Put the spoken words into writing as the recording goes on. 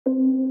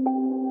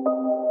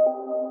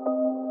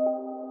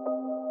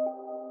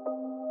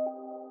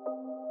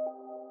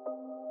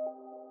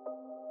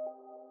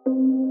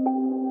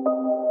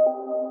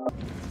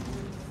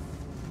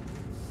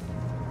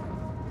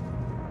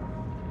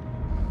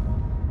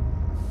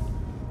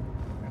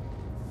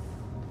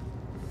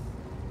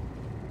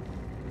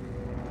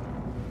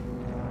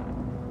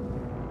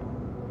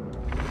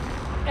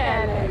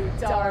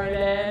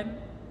darling.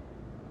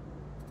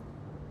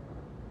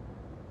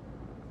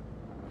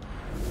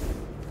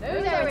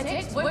 Those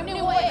heretics wouldn't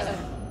away.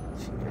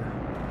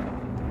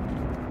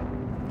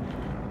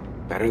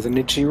 Better than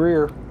itchy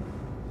rear.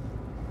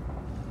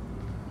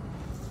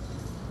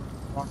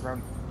 Long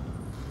run.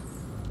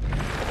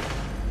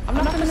 I'm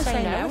not going to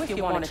say no if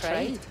you want to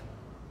trade.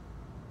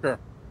 Sure.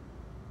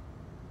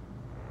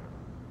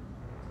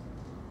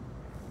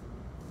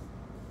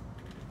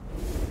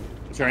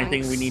 Is there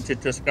anything we need to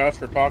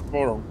discuss or talk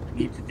about, or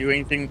need to do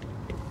anything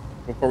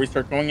before we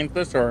start going into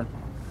this, or?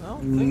 I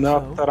don't think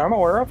Not so. that I'm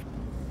aware of. I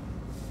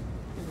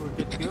think we're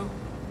good to go.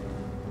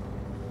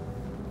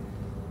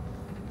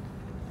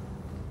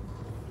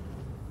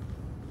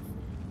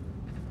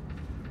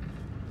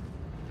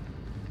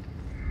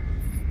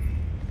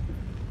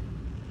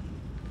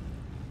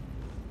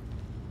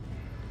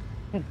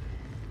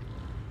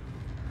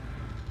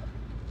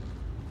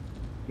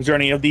 Is there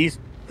any of these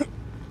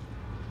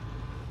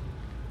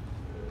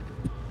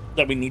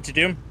that we need to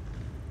do?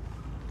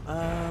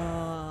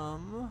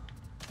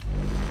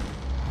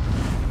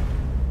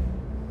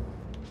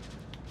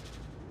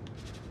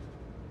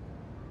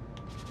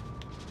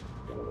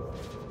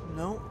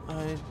 No,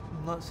 I'm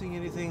not seeing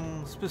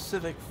anything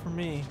specific for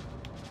me.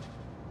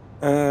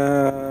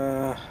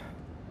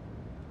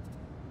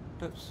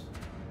 Oops.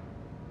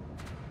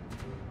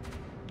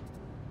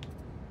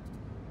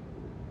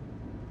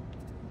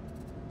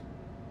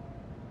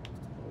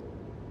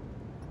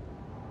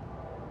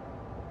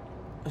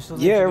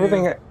 Yeah,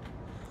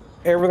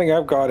 everything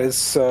I've got is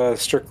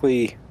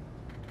strictly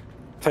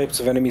types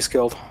of enemy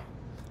skilled.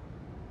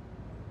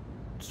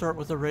 Start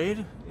with a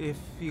raid, if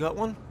you got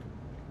one.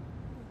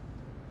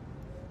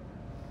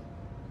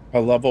 A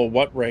level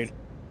what raid?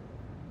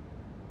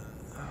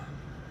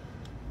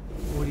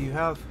 What do you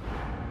have?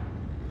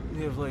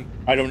 You have like...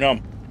 I don't know.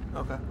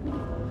 Okay.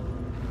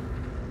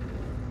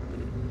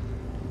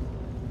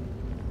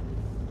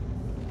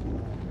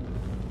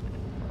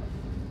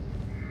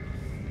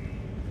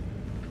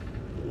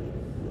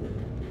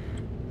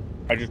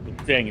 I just was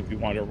saying, if you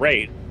want a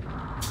raid,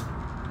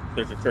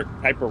 there's a certain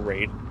type of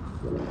raid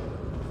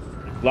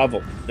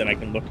level, then I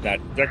can look at that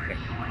section.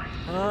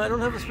 I don't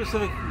have a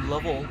specific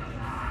level.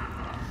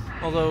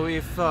 Although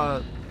if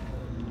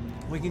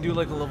we can do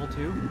like a level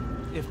 2,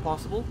 if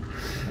possible.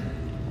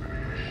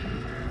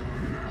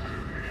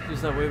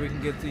 Just that way we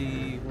can get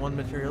the one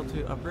material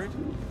to upgrade.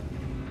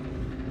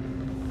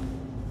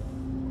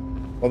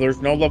 Well,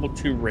 there's no level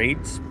 2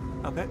 raids.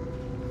 Okay.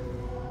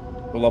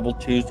 The level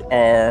 2s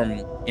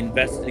are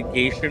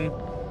investigation,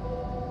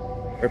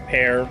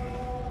 repair,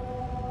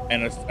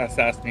 and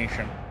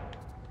assassination.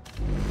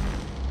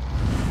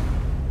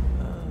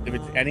 If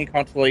it's any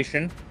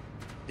consolation,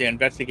 the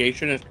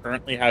investigation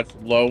currently has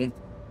low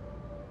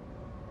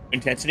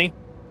intensity.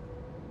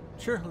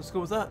 Sure, let's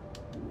go with that.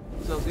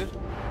 Sounds good.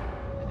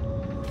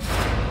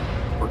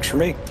 Works for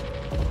me.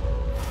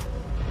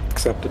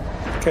 Accepted.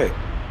 Okay.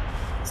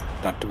 It's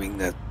not doing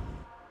that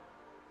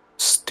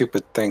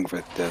stupid thing that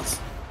it does.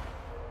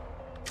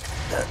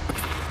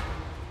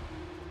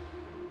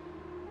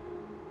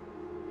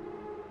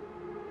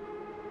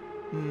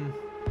 I'm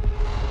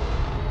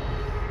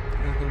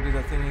gonna do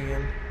that thing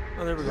again.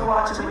 Oh, there we You go.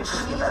 want to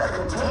retrieve a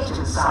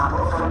contagion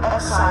sample from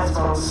Excise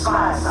Vault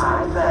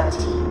Spireside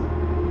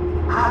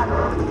 13.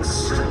 Handle with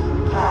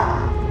extreme care.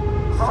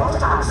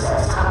 Vault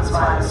access comes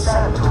via the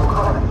Senator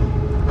colony.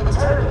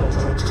 Interrogate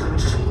it to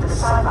retrieve the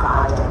cipher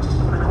identity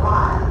you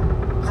require.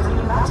 The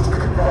pneumatic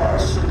conveyor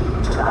should be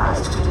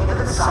utilized to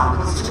deliver the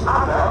samples to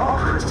other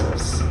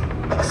operatives.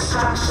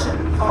 Extraction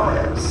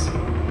follows.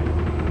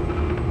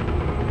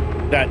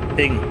 That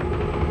thing,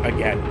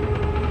 again,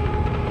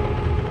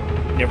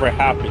 never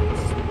happens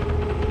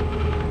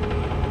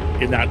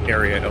in that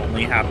area. It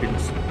only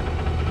happens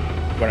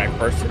when I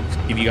first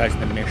give you guys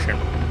the mission.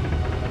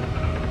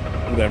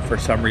 And then for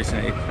some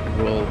reason it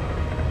will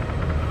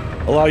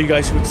allow you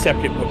guys to accept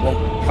it, but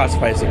won't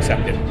classify as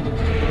accepted.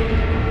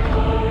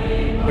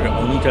 But it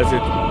only does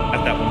it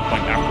at that one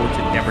point. Afterwards,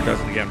 it never does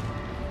it again.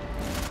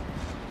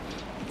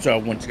 So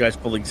once you guys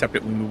fully accept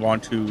it, we move on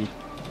to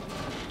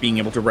being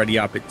able to ready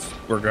up.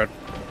 We're good.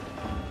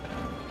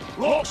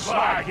 Looks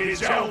like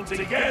it's held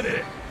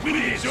together with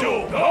its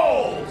own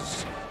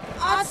goals.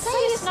 I'd say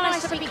it's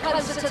nice to be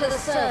closer to the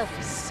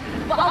surface,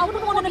 but I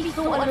wouldn't want to be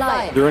thought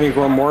alive. Is there any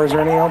one more? Is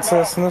there anything else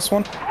that's in this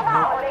one?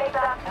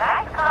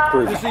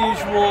 There's the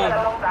usual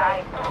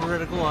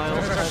critical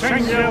aisles. It's a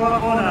singular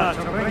honor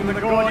to bring the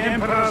God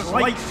Emperor's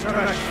lights to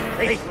this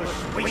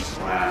faithless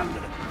wasteland.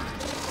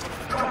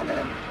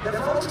 Problem. The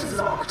vault is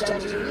locked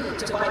and you need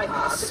to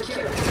bypass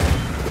security.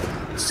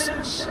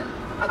 Solution.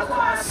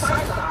 Acquire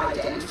cipher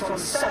ident from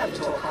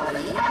Senator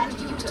colony and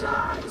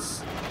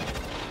utilize.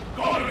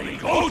 Gotta be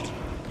good.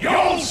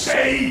 You'll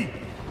see.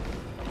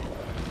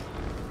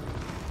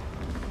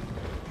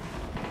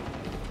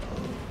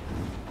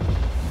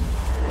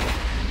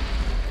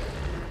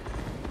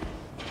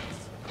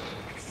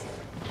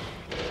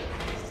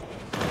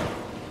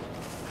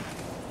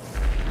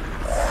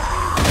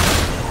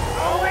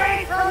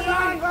 Away from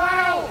my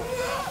valve!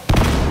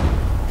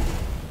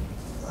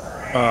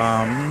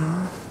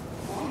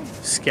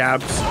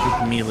 Scabs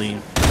with melee.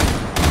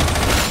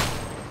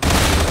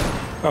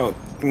 Oh,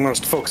 you want us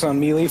to focus on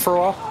melee for a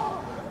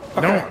while?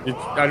 Okay. No,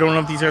 I don't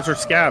know if these guys are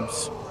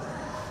scabs.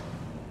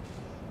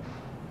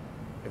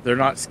 If they're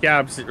not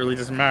scabs, it really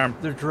doesn't matter.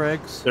 They're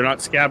dregs. They're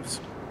not scabs.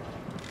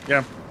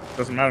 Yeah,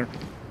 doesn't matter.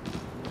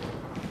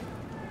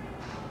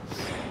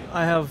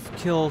 I have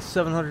killed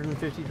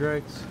 750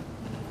 dregs.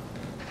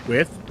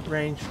 With?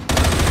 Ranged. Look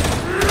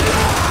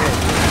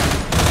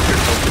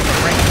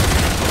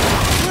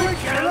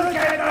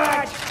at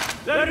that!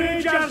 The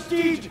ninjas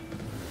did!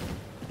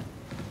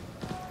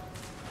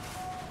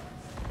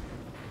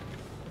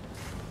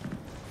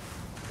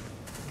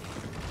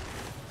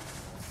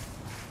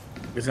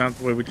 Is that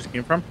the way we just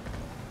came from?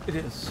 It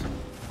is.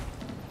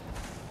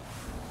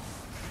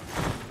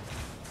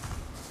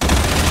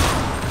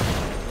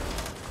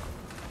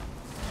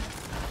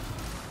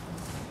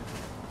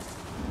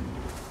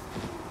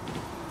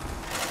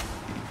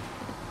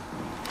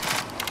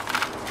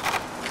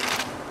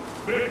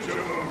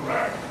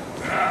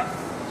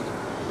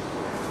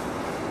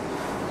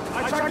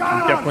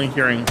 I'm definitely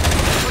hearing.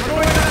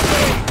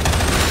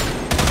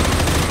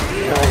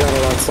 Yeah, I got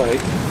it on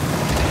sight.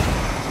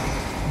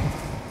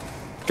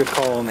 Good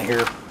call on the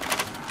here.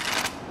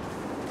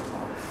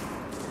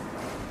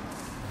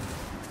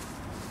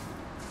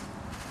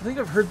 I think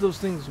I've heard those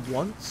things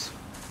once.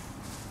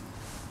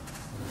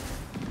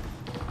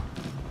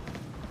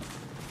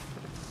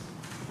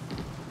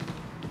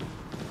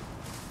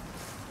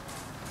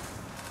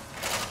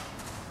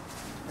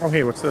 Oh,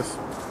 hey, what's this?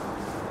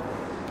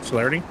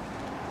 Celerity?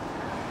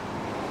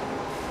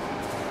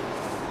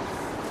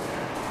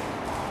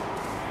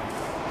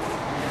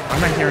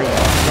 I'm not hearing.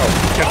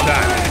 Oh, just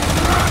that.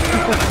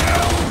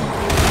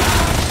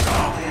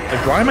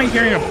 Like, why am I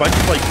hearing a bunch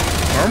of like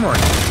murmuring?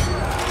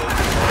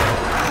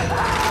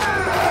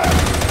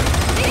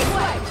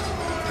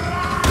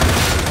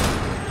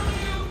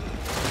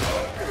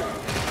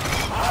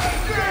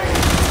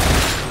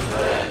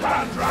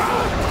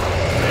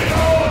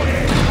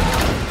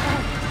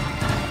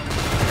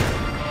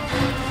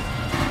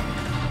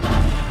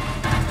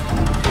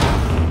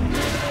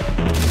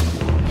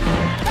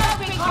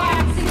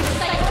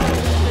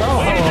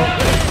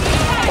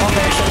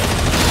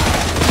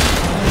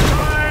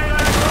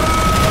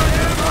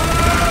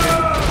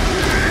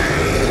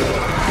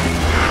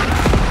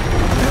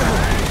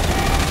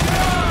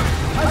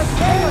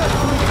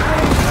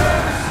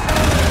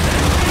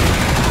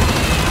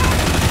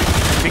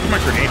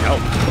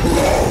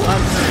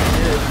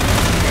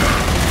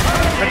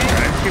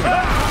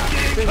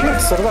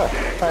 So did I.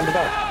 Time to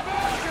die.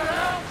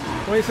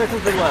 20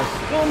 seconds or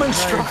less. Woman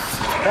strike.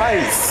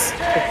 Nice.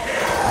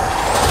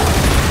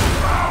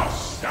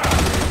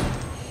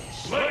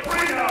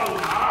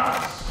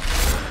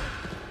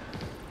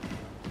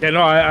 Yeah,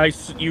 no,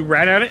 you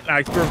ran at it, and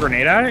I threw a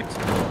grenade at it,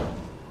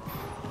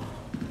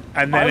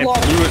 and then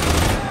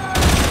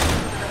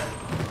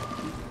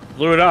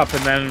blew it up,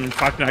 and then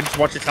fucking I just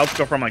watched its health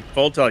go from like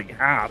full to like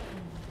half.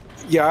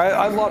 Yeah,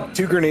 I lobbed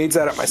 2 grenades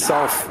at it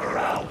myself,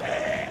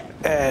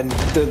 and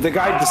the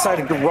guy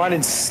decided to run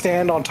and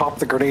stand on top of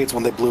the grenades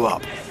when they blew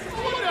up.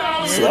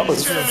 So that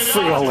was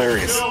freaking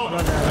hilarious. Oh,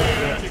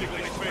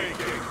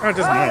 it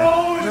doesn't matter.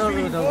 No, it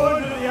really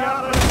doesn't.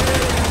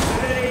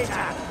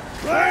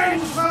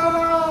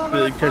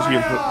 Because you,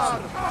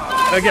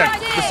 again,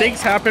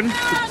 mistakes happen.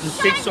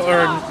 Mistakes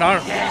are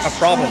not a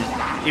problem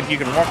if you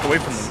can walk away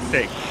from the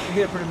mistake.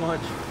 Yeah, pretty much.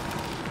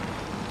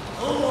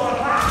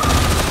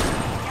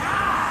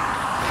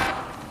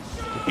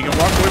 If you can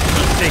walk away from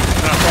the mistake,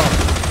 it's not a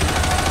problem.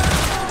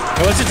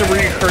 Unless it's a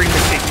recurring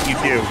mistake that you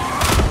do.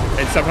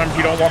 And sometimes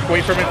you don't walk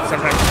away from it,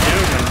 sometimes you do,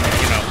 and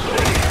you know.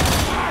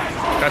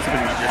 That's what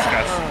we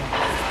discuss.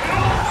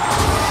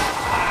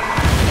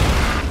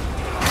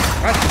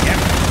 God damn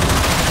it.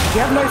 Do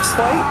you have knife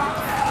slate?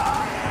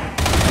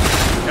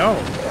 No.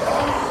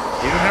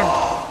 You don't have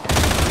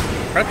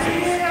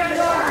pretzels.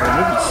 The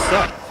movie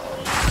sucked.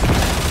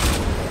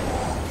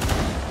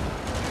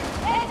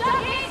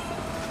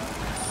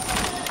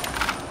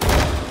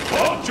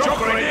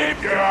 Chocolate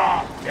if you're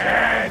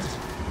dead!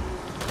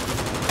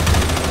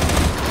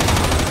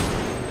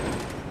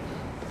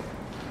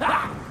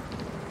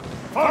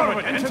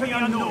 Forward, enter the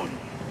unknown!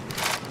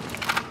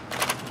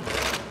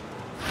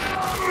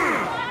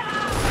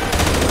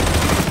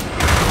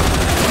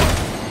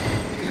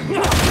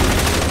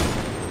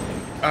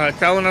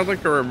 Talon, I'd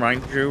like to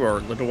remind you, or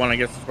Little One, I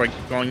guess is what I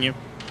keep calling you.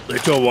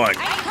 Little One,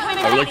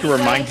 I would like to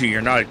remind you,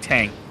 you're not a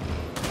tank.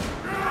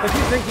 I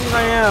keep thinking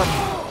I am.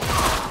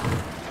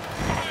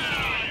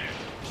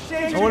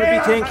 I want to be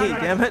tanky,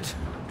 damn it.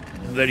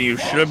 That you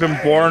should have been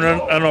born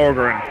an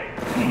Ogren.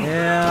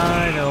 Yeah,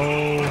 I know.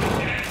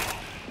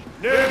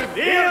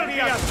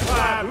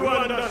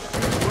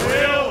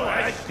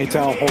 Hey,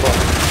 Talon, hold on.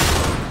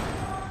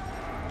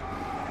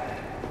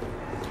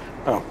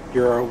 Oh,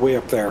 you're way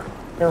up there.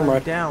 Never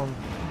mind. Down.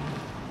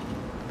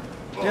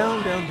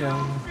 Down, down,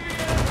 down.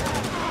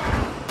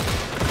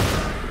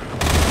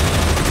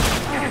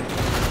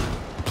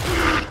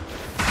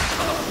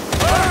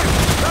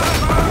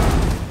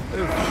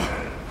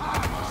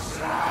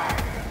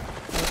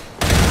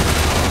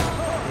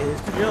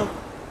 jump.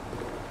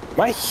 Am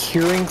I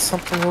hearing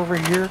something over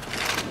here?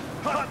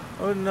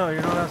 Oh no,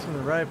 you're not asking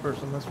the right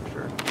person, that's for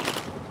sure.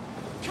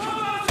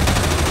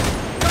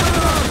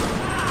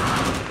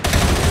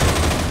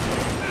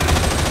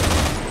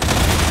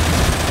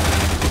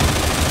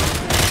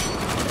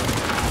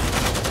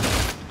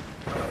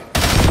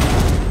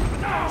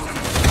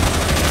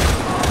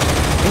 I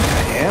think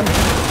I am.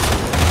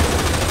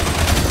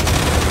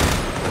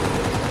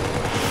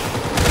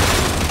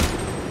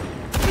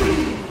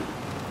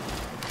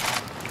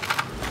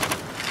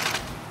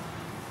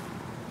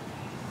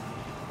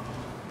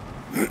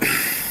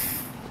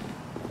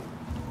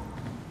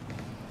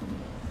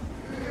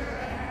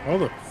 How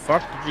the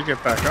fuck did you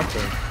get back up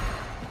there?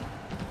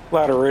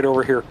 Ladder right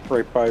over here,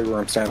 right by where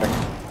I'm standing.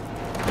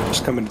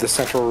 Just come into the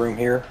central room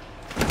here.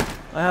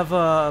 I have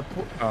a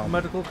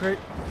medical crate.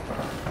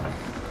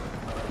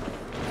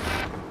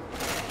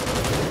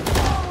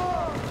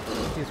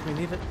 In case we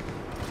need it.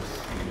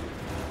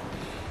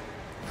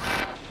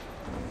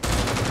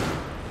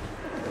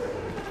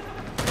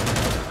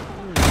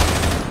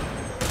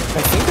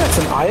 I think that's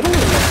an idol in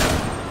there.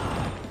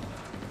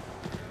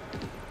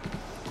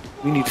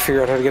 We need to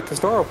figure out how to get this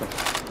door open.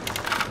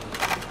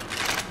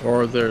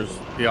 Or there's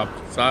the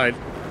opposite side.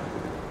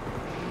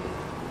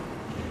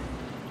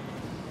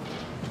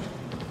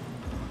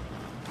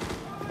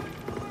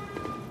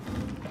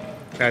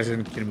 Guys,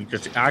 can we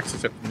just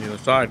access it from the other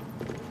side?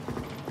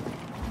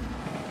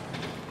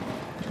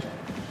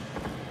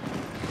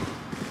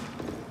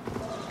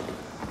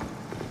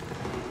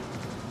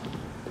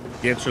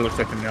 The answer looks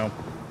like a no.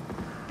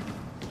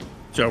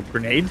 So,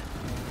 grenade?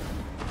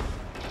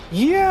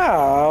 Yeah,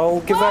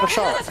 I'll give that a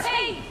shot.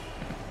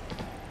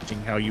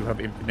 Seeing how you have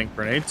infinite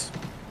grenades.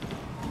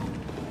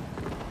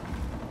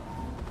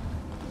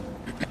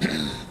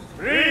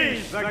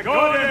 Praise the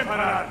God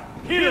Emperor!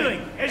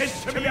 Healing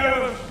is to be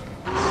ours!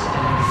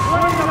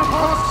 Swing the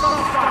pots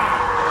of fire!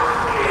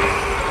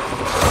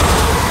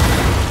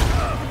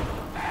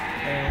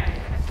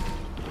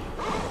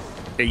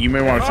 Okay, you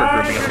may want to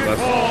start grouping up with us.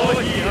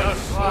 All ye have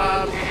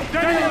slabs,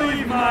 then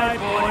leave my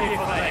body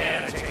for the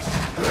heretics!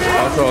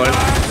 Also, is a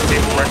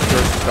French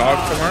dog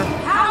somewhere?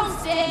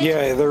 How's it?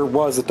 Yeah, there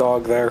was a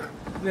dog there.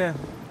 Yeah.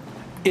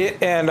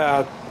 It and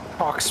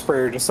Fox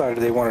Sprayer decided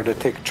they wanted to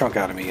take a chunk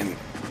out of me, and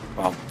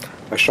well,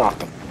 I shot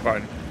them.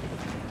 Fine.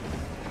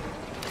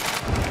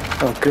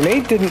 Oh,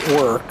 grenade didn't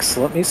work,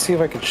 so let me see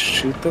if I can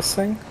shoot this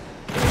thing.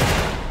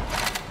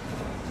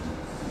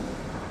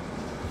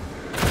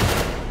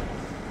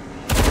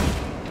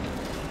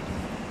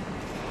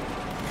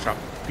 Shot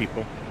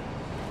people.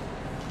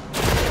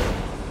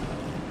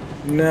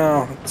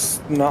 No, it's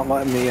not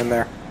letting me in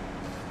there.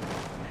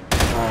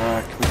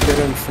 Can we get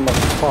in from up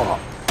top?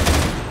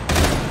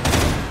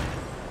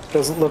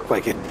 Doesn't look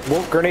like it.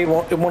 It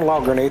won't allow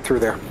grenade through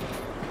there.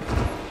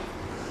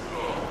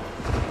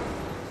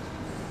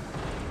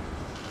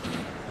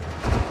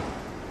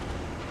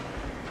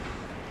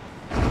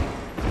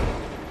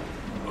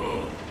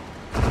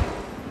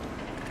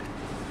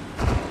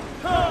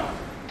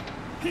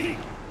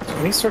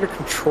 Any sort of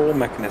control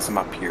mechanism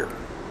up here?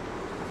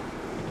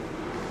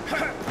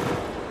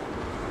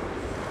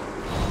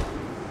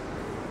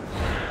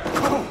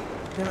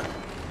 Damn it.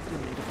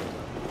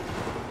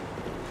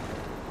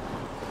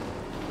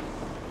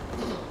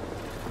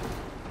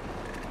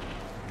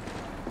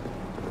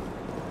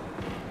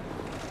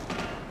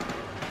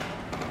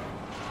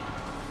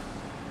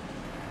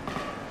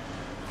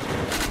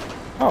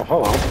 Oh,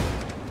 hello.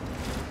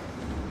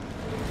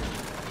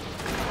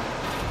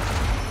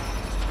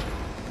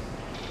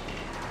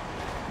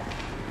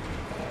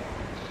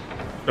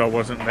 So it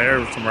wasn't there,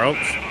 it was somewhere else.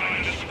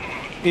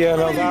 Yeah,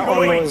 no, that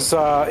one was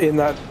in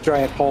that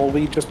giant hole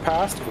we just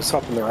passed. It was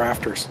up in the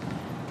rafters.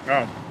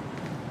 Oh.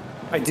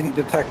 I didn't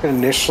detect it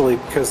initially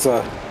because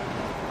of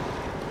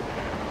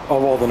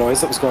all the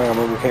noise that was going on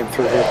when we came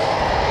through here.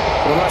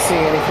 But I'm not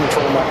seeing any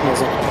control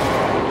mechanism.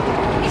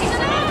 It's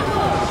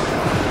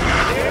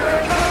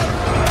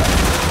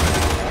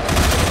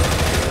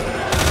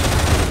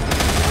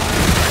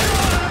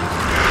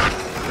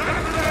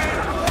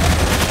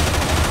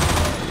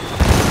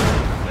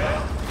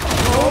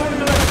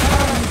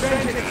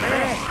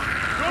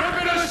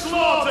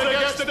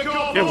an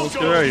ambush! Yeah, well, let's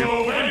get out of here.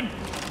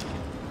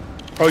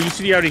 Oh, you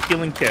see the outer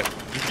healing kit.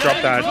 You can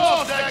drop that.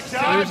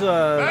 There's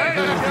a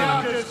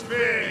healing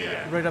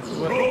thing right up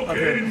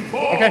here.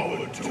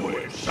 Okay.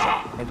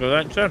 I'll go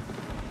that instead.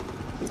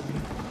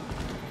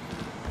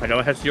 I know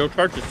it has zero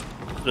charges.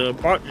 The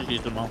bot just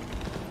used them all.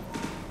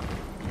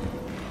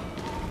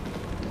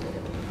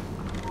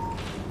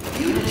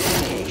 Unit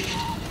engaged.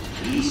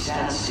 Please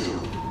stand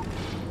still.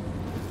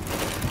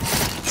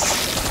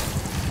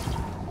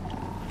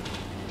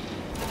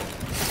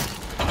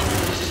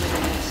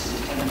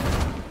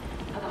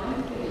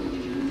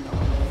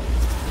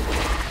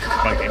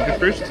 My game just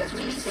freeze.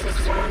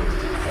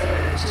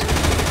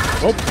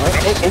 Oh,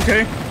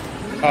 okay.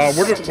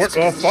 What the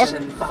fuck?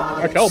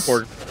 I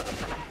teleported.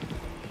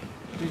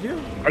 Did you?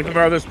 I came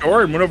out of this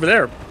door and went over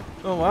there.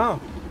 Oh wow.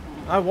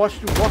 I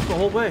watched you walk the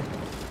whole way.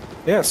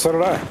 Yeah, so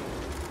did I.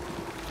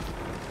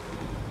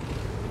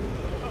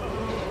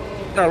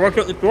 I walked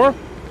out the door.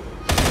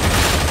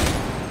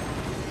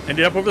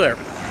 Ended up over there.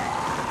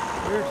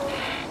 Weird.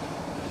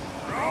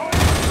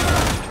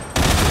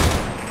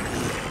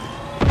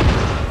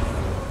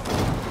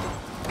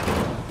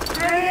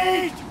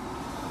 Grenade!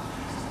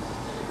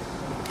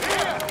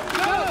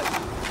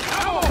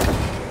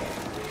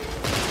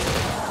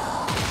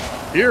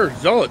 Here,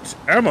 zealots,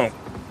 ammo.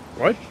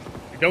 What?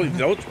 You're telling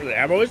zealots where the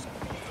ammo is?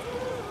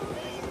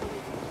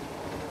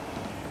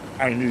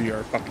 I knew you were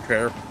a fucking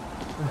traitor.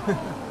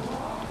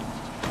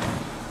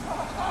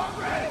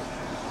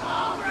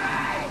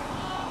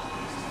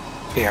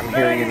 Okay, I'm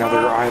hearing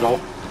another idol.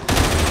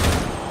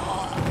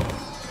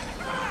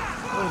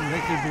 Oh, they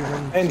could be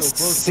running And so close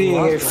to the seeing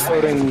a last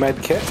one. floating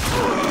med kit.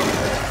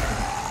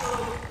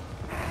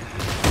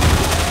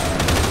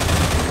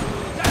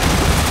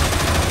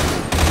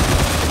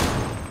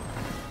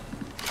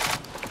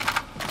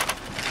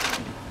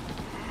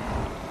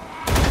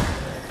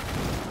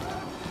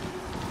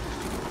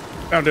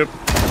 Found it.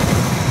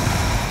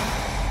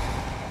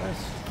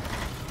 Nice.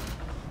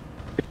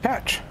 Good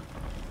catch.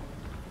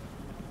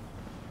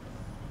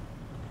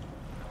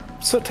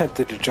 So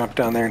tempted to jump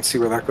down there and see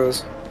where that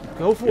goes.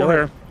 Go for Go it.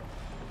 there.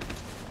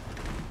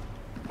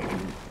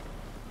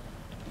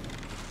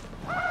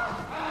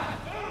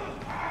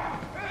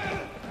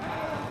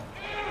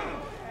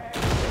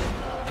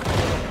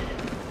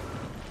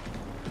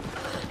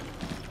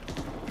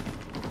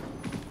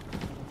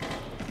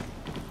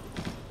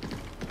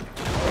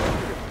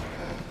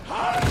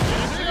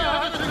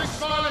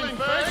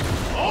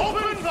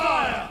 Open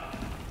fire!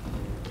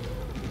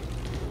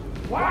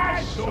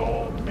 Why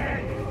so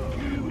many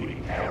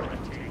you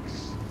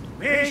heretics?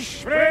 We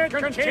spread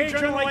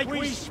contagion like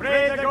we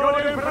spread the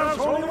God Emperor's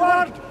holy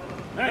word.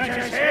 That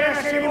is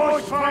heresy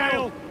most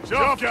vile.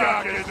 Tough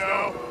jacket,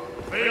 though.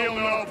 Feel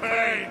no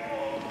pain.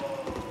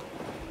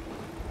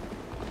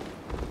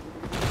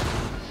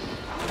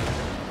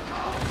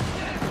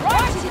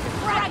 Right to the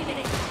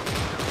fragment.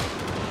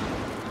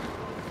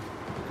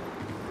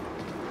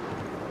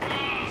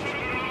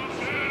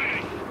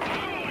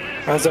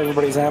 How's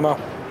everybody's ammo?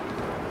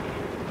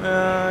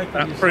 I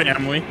could use Pretty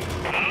some.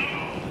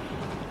 ammo-y.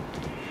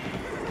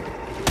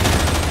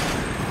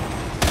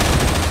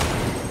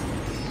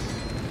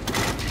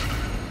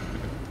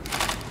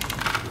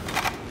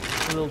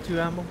 A little too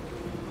ammo.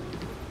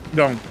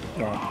 No,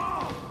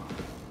 no.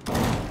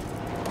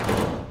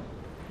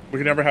 We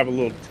can never have a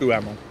little two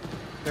ammo.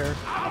 Fair.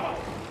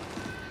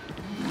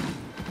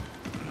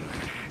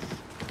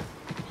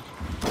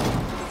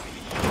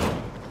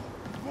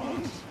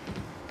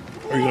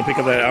 Are you gonna pick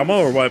up that ammo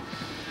or what?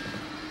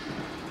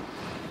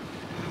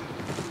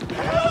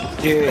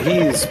 Yeah,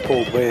 he's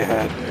pulled way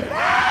ahead.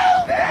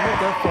 Not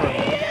that far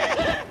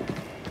ahead.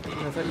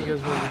 I thought you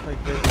guys were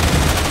like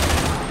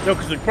this. No,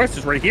 because the quest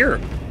is right here.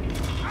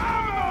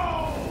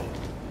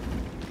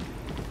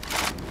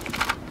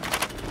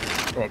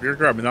 Oh, if you're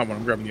grabbing that one,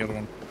 I'm grabbing the other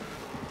one.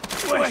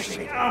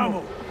 Fleshly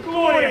ammo.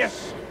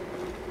 Glorious.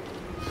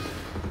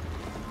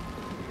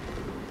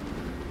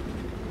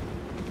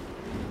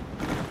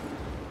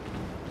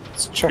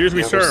 Let's check Here's the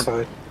me, other sir.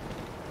 side.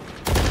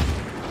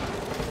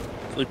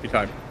 Sleepy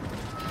time.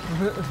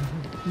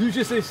 You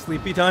just say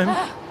sleepy time?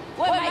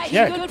 We're making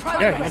Yeah, good yeah,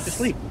 progress. you have to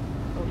sleep.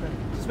 Okay.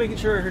 Just making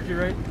sure I heard you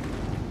right.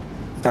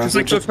 Sounds Just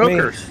like those legit to me.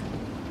 hookers.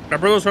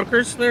 Remember those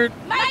hookers there,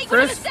 Make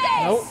Chris? mistakes.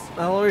 Nope. I don't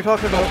know what you're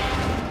talking about.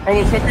 All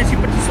those hookers you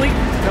put to sleep?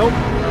 Nope.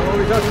 I don't know what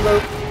you're talking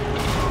about.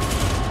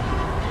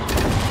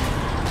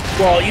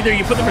 Well, either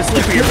you put them to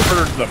sleep or you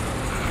murdered them.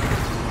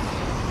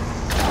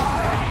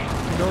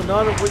 No,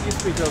 not of what you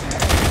speak of.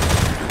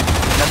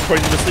 I'm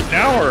putting them to sleep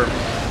now, or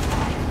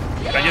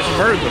I guess you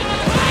murdered them.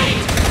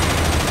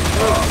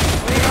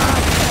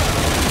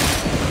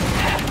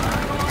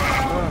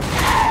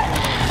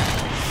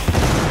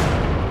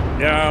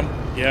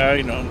 Yeah,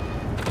 you know.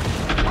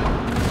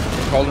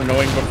 Called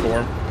annoying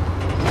before.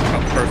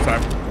 Not the first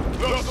time.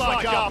 Looks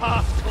like our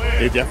path's clear.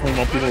 They definitely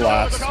won't be the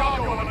last. The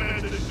cargo on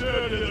it is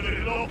deserted as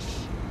it looks.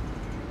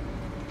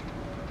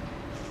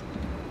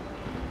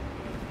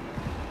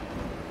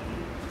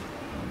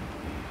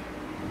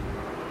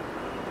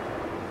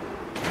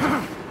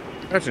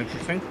 That's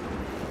interesting.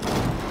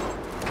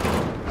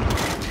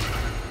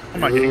 I'm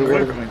not getting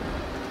away from it.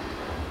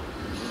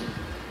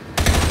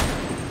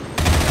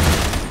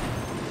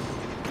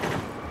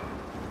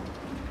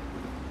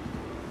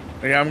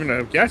 Yeah, I'm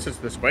gonna guess it's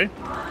this way.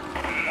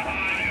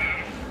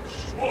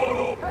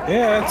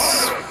 Yeah,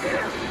 it's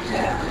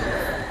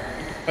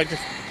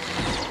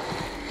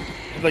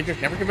Like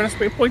just never given us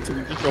points, and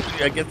we just rolled.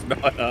 I guess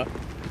not.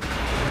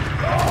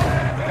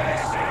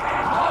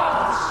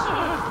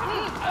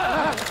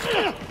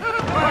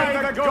 By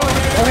the God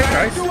Oh, hey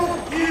guys.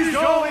 he's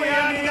only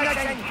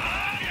ammunition.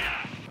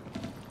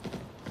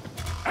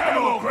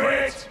 Ammo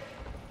crate.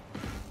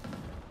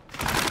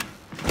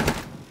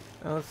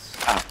 Oh, it's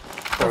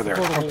over there.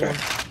 portable Okay. one.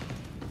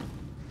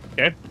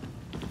 Okay.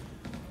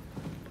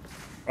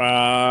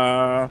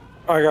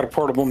 I got a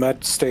portable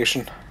med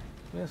station.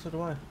 Yeah, so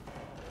do I.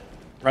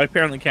 I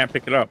apparently can't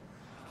pick it up.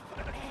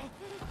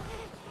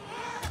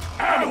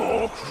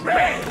 Ammo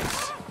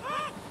crates.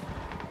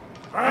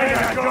 By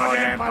the God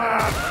Emperor!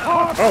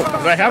 Oh,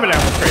 'cause I have an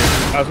ammo crate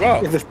as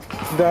well.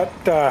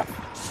 That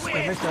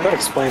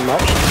explained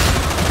much.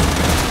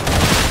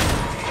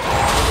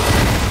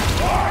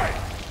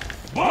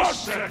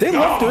 They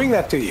love doing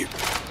that to you.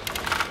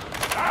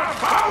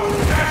 Found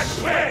that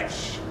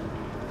switch!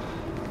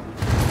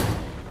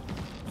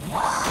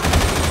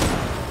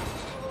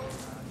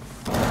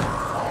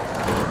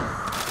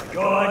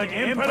 God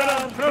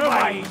Emperor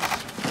provides.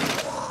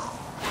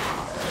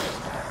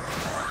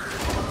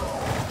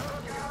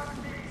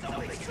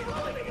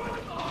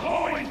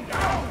 Going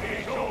down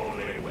is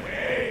only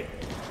way.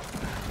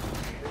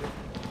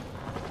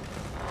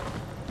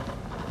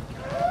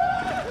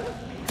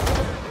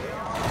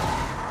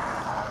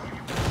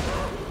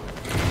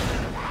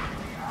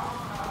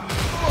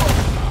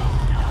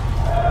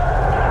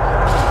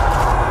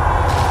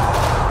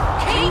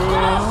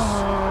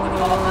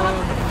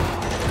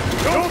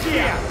 No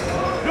fear!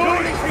 No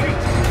retreat!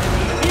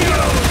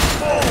 Heroes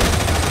fall!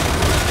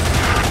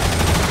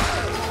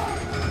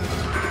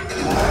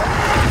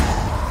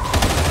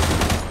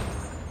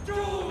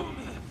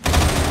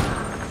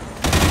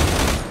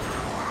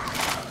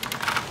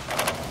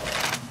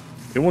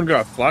 Anyone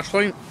got a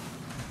flashlight?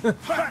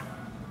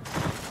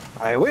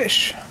 I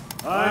wish.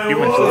 You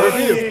went to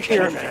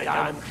it.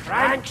 I'm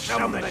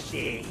cranksome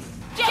machine.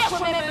 Just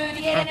remember who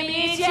the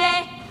enemy is,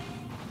 yeah?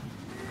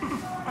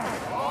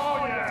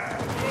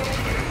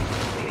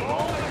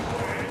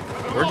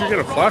 Where'd you get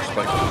a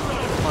flashlight?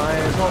 My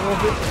assault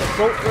rifle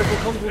comes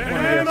with one, yes.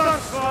 Remember,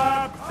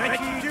 Slab, that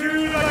you do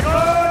the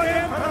God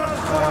Emperor.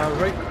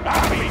 Right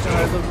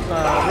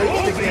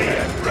stick in.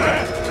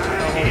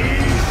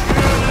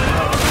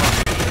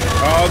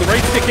 Oh, the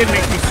right stick in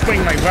makes me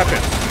swing my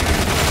weapon.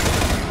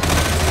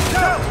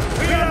 No,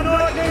 we are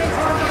not here to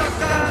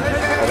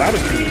understand. Oh, that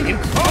was convenient.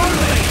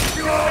 Only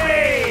to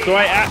obey. So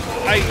I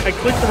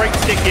clicked the right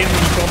stick in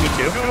when you told me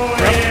to.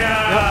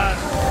 Yeah.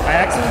 I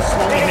accidentally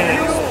swung in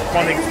and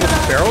one of the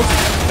explosive barrels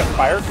that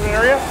fired from an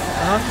area.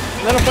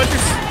 And then a bunch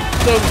of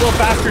those little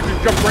bastards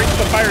just jumped right into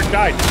the fire and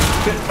died.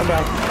 I'm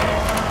down.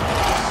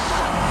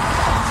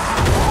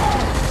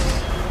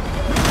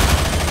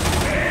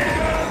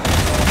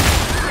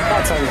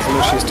 That's having some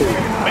issues too.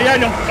 But yeah, I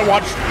know. I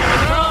watched.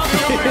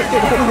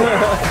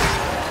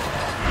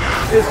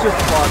 It's just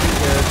a body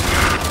here.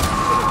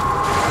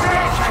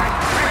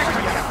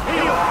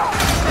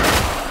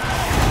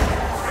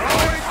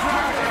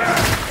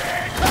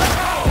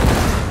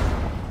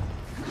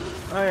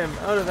 I am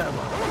out of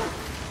ammo.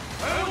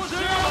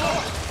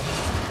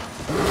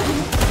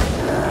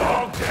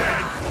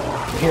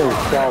 I hear a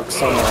dog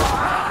somewhere.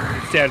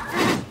 Dead.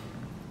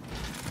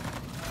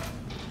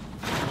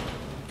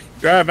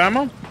 Do I have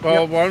ammo?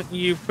 Well, why don't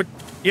you put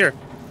here?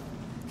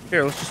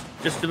 Here, let's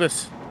just do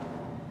this.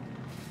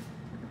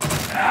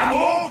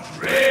 Ammo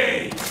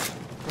trade.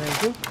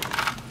 Thank you.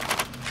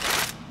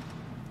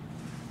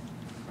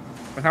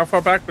 And how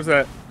far back was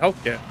that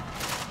health kit?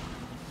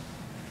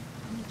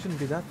 Shouldn't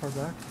be that far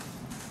back.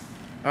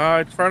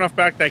 It's far enough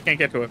back that I can't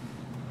get to it.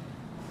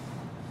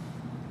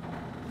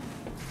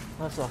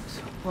 That sucks.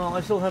 Well,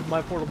 I still have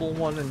my portable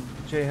one, and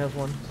Jay has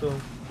one, so...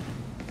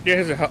 He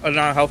has not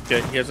a health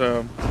kit. He has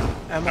a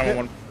Ammo ammo kit?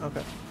 one.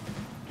 Okay.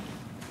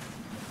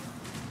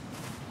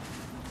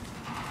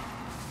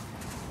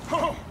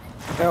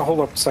 Now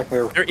hold up a second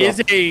there. There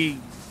is a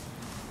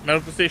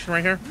medical station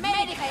right here.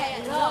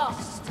 Medicate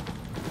lost.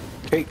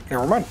 Okay,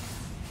 never mind.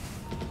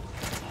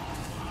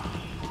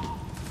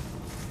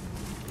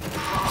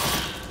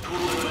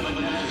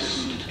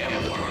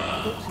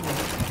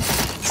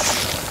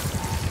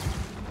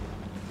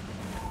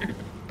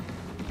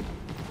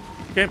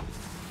 Okay.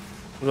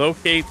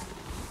 Locate.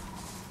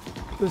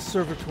 This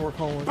servitor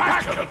colony.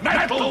 Back of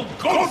metal,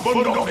 good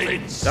for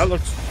nothings. That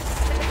looks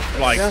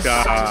like Yes.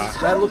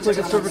 That looks like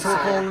a servitor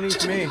colony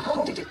to me.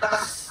 Reported it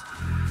thus.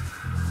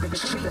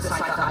 Retrieve the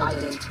cipher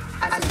ident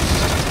and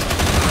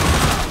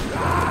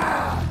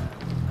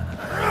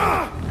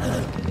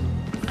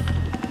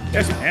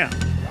yes, man.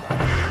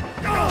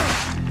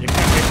 You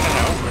can't get one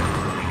out.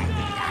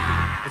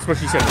 That's what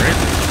she said, right?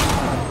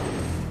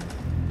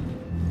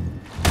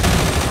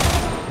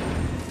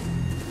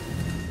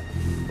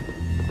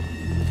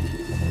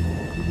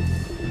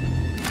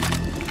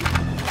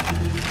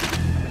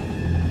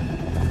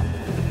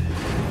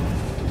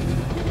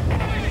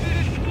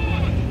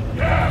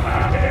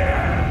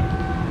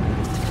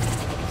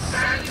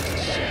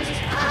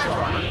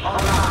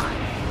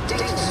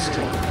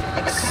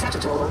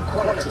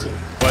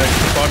 What?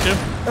 Spot you?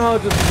 Oh,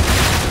 just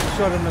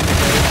shot him in the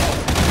face.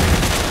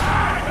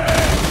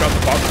 Shot the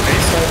box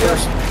face.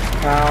 Snipers.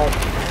 Ow.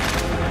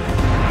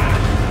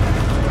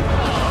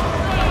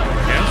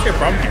 Yeah, I don't see a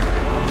problem here.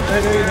 I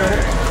know you know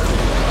it.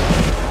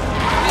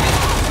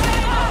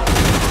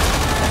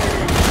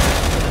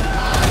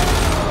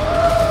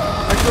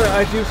 Actually, I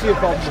do see a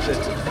problem with it.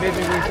 It made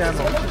me waste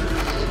ammo.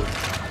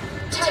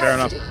 Fair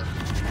enough.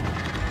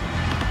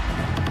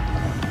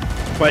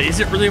 But is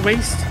it really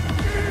waste?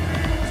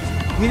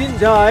 He didn't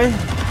die.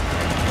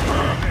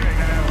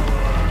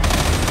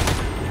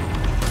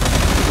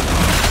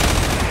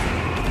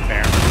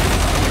 Fair.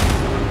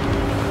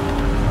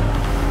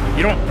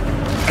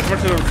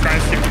 much of those trying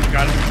to stick with the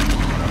gun?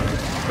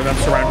 When I'm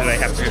surrounded, I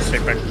have to just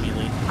stick back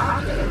immediately.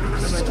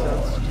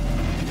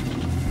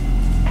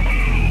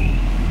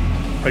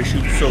 I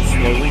shoot so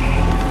slowly.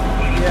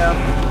 Yeah.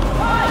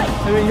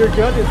 I mean, your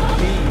gun is a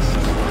beast.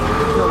 You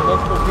can kill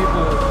multiple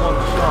people with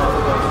one shot,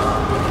 but...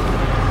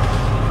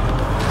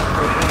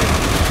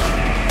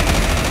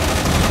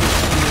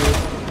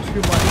 Too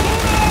much.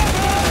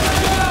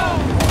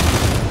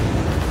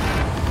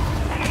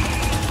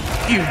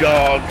 You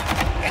dog.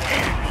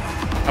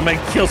 I'm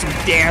gonna kill some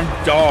damn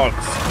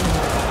dogs.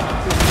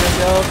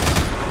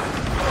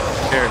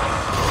 Here.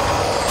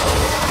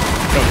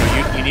 No,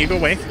 you need to go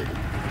away.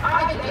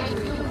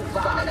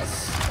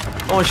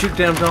 Oh, I shoot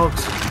damn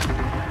dogs.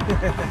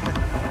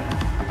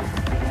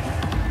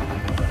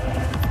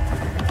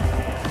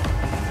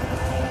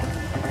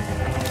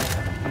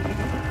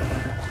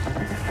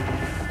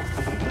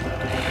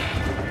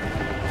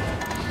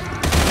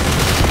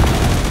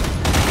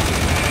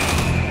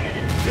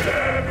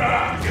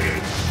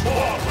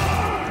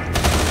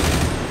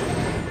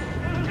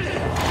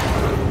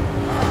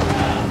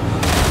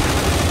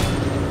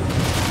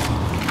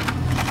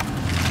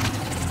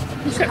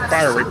 Who's that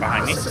fire right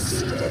behind me?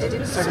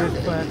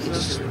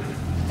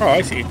 Oh,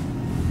 I see.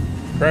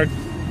 Brad,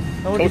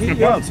 toasting the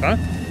buns, huh?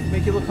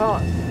 Make you look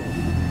hot.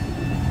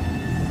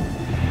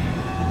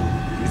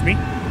 Excuse me?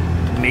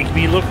 Make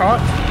me look hot?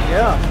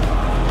 Yeah.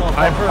 Oh,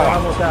 I'm hot.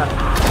 Almost that.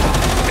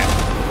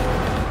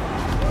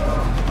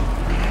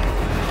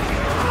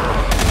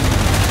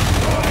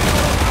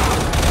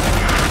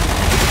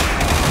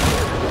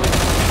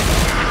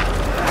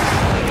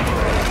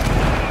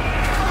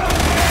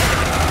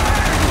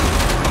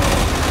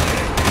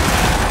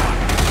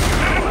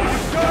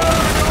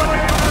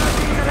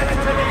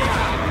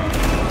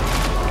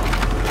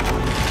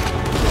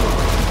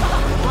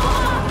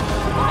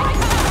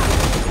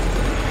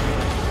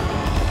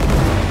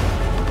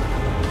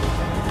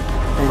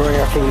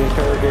 For the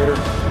interrogator.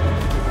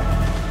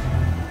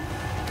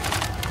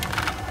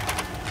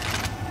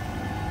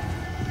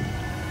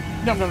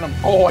 No.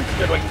 Oh, I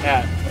did like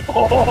that.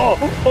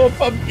 Oh,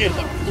 pumpkin. I'm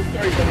so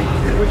sorry, buddy.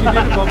 What'd you do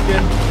to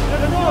Pumpkin?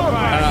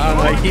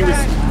 He was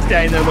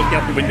standing there looking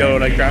out the window,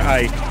 and I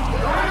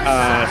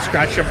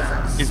scratched him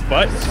his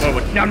butt. So I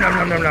went, num.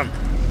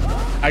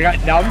 I got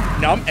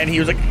numb, and he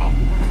was like,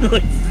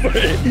 like,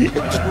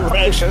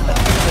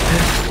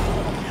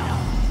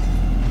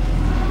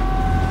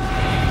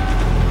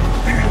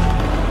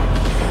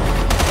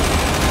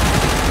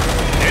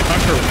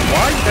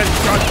 why that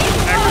shot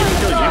actually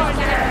kill you?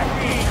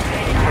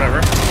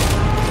 Whatever.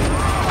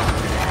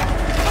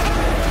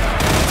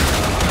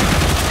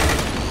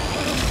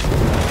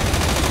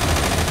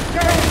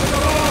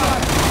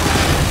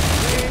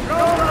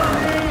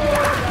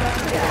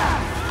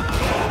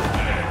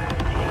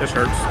 This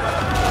hurts.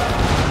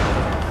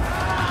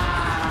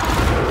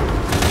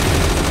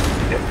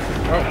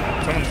 Oh,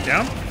 someone's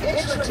down?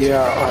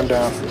 Yeah, I'm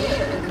down.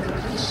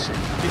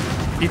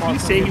 Did he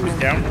say he was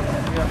down?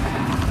 Yeah.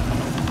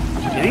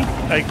 Did he?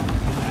 Like,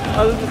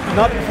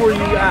 not before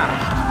you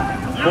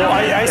asked. Well,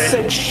 I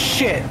said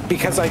shit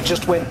because I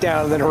just went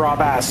down and then Rob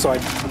asked, so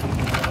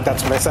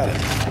that's when I said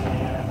it.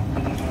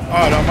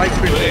 Oh no, my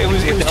screen. It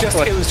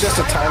was just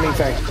a timing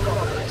thing.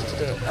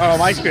 Oh,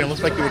 my screen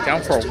looked like you were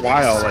down for a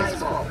while.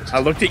 Like, I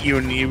looked at you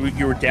and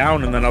you were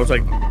down, and then I was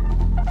like,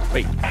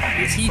 wait,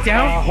 is he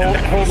down? Hold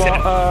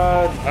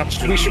on.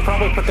 We should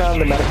probably put down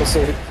the medical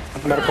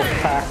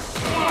pack.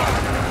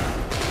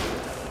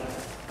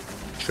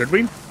 Should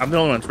we? I'm the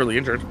only one that's really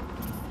injured.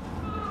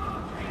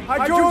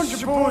 I don't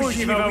suppose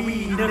you've a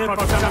wee nip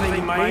of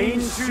something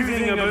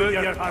mind-soothing about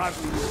your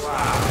person's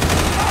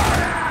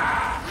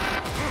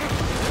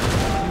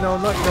No,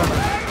 not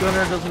Gunner.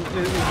 Gunner isn't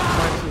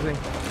mind-soothing.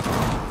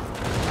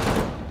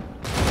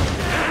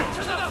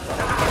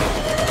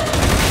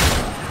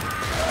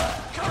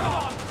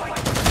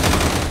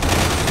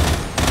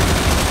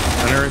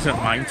 Gunner isn't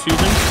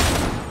mind-soothing?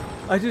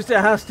 I just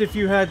asked if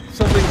you had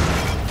something...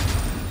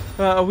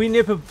 a wee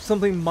nip of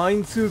something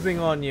mind-soothing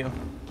on you.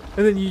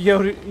 And then you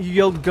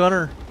yelled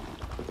Gunner.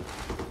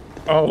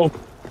 Oh.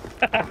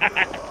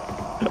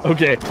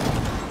 Okay.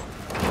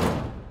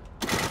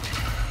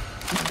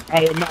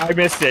 I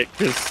missed it,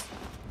 because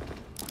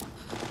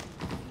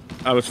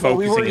I was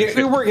focusing.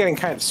 We were getting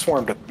kind of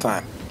swarmed at the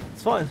time.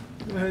 It's fine.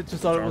 I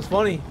just thought it was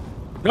funny.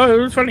 No, it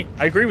was funny.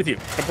 I agree with you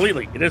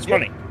completely. It is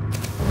funny.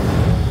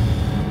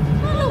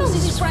 How long has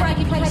this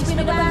Frankie place been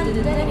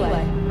abandoned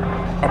anyway?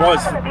 Well,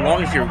 as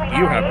long as you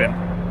have been.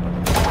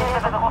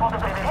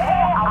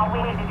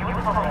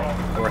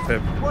 Worth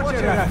it. What's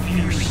a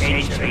few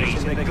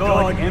centuries in the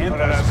God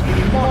Emperor's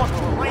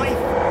immortal life?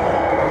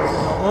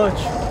 Not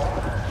much.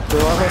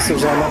 Regardless,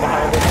 there's ammo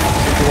behind it if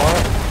you want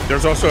it.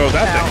 There's also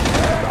that thing.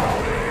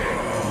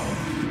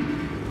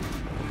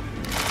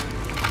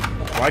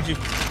 Why'd you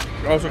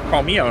also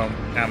call me out on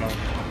ammo?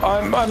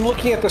 I'm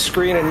looking at the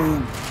screen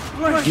and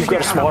you've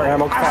got a smaller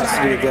ammo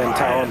capacity than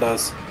Talon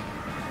does.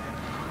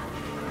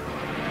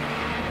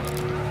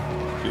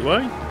 Do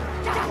I?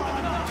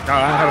 No,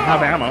 I don't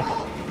have ammo.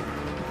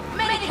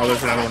 Oh,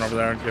 there's another one over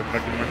there.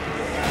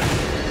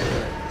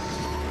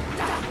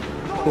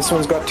 This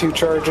one's got 2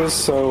 charges,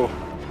 so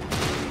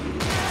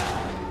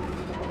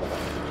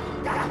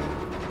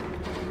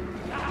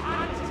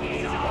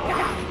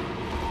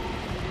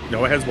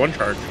No, it has 1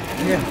 charge.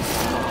 Yeah.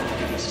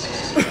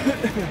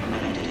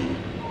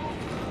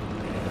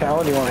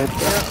 Alan, you want to hit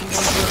that?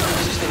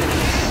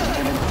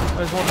 I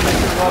just want to make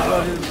sure Rob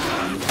got his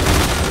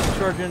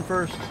charge in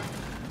first,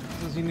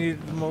 since he needed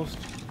it the most.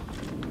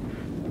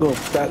 Well,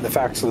 that and the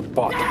fact of the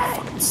bot didn't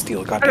fucking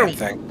steal a goddamn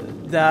thing.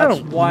 That's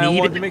don't why I need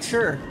wanted it. to make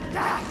sure.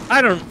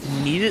 I don't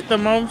need it the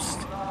most.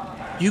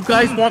 You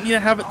guys want me to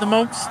have it the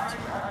most?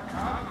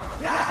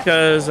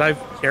 Because I've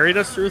carried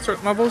us through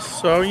certain levels,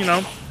 so, you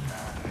know.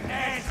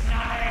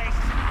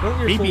 Don't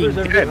your Me soldiers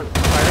being ever dead. get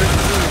tired?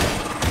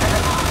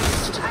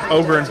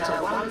 Over and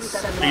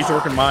I used to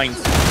work in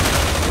mines.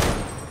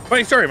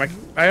 Wait, sorry, Mike.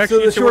 I So actually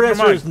the used to short work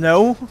in answer is mines.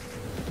 no.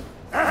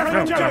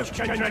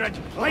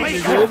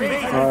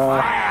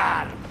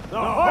 The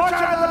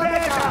hotter the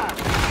better!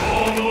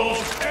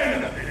 Almost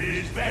anything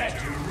is back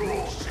to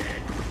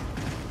roasting.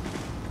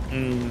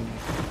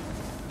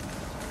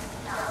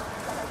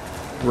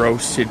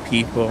 Roasted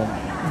people.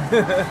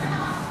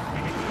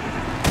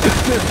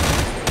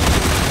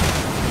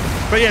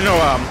 But yeah, no,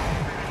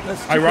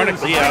 That's too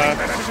ironically, close. I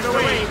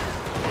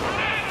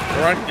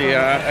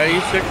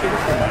used to actually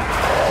work in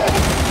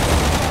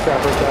mines.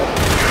 Grab her back.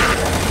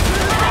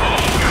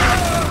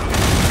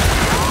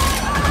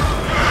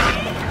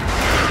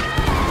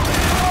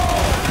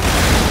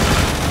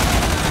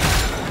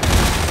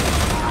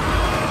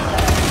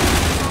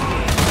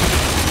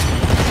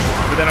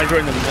 But then I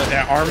joined the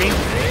army.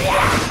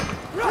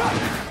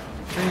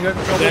 And you got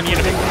in trouble Then, you know-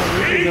 for taking a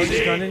root with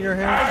no gun in your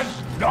hand?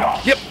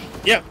 Yep,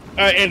 yep.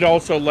 And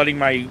also letting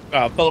my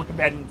fellow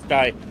companions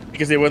die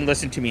because they wouldn't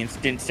listen to me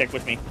and didn't stick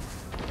with me.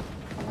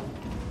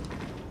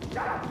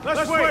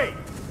 Let's wait!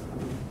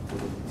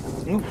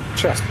 Ooh,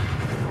 chest.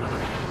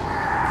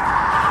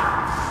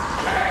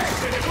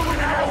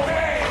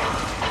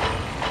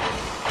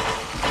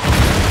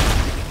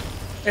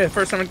 Hey, the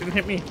first time it didn't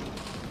hit me.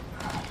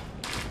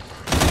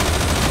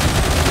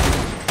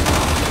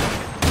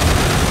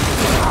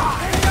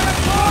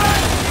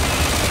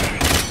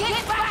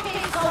 Get back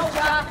in,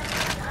 soldier!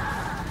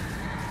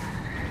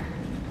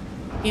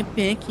 Get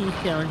back, you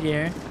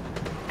soldier.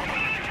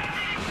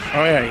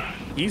 Oh yeah,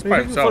 he's by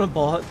Are you making fun of himself.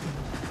 bot?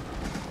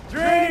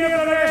 Drain of the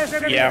rest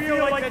if Yeah. you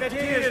feel like the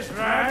day is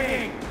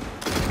dragging.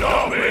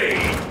 Not me.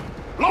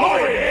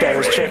 Lower it. I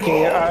was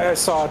checking. I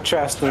saw a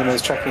chest and I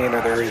was checking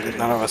into there.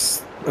 None of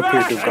us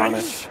appeared to have gone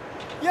in.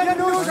 You're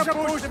not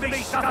supposed to be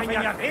stuffing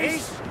your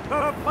face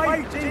for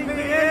fighting the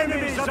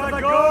enemies of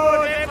the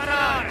good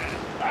Emperor.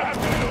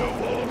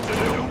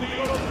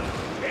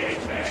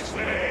 It's next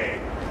way.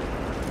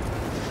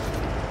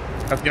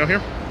 Nothing out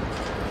here?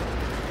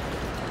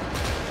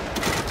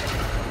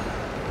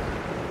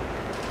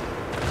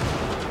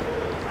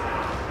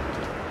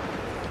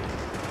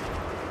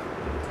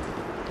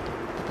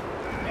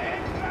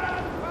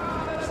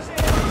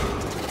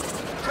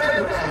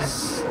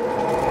 Progress.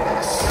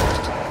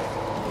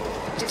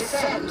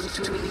 Descend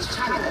to reach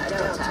China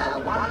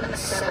Delta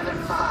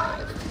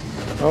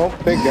 175. Oh,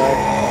 big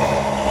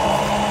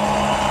guy.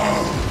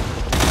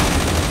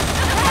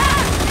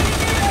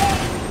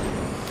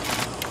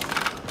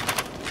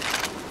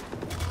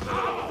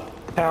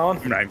 Alan?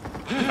 I'm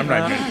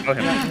not even gonna kill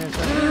him.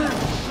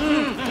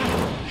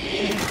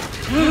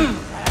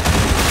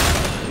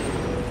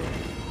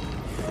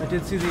 I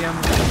did see the M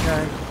of the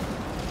guy.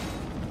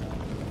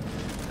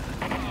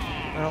 I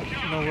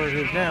don't know where it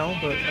is now,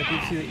 but I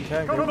did see that you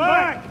tagged Come it.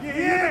 back! You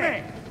hear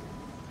me?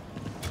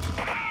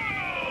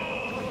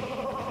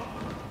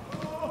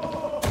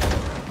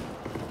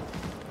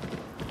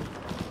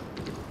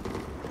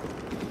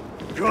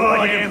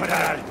 Good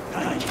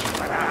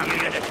Emperor!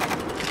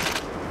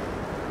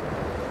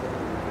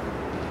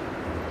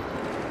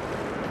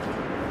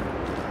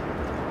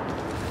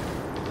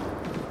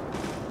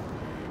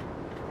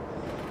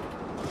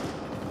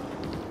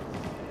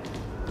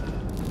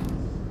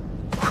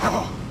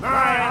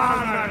 My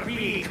honor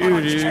be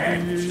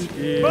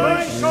constant.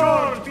 My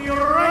sword be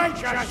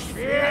righteous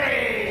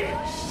fury.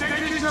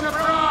 Sticking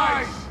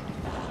surprise.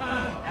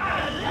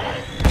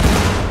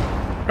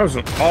 That was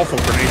an awful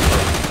grenade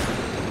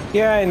throw.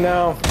 Yeah, I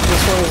know.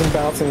 This one isn't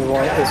bouncing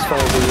as far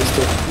as it used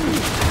to.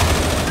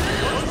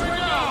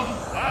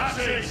 That's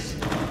it.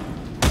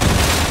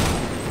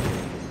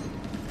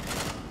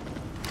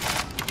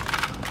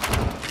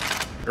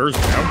 Yours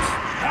bounce.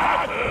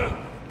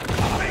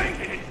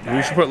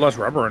 We should put less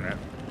rubber in it.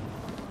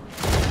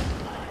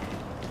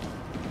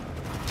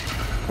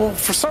 Well,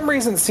 for some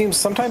reason, it seems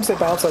sometimes they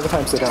bounce, other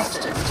times they don't.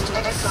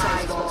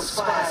 Exile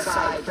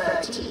Fireside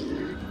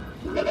 13.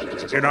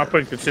 You're not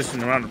putting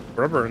consistent amount of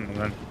rubber in them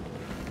then.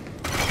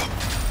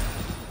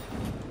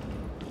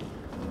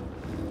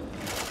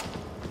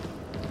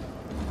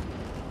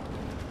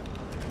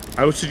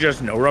 I would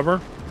suggest no rubber.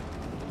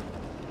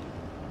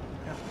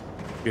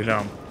 You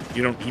know,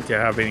 you don't need to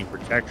have any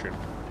protection.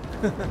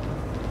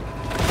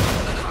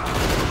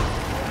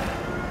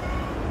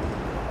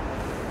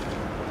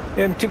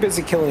 Yeah, I'm too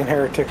busy killing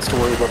heretics to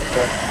worry about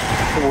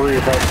that. to worry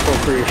about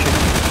procreation.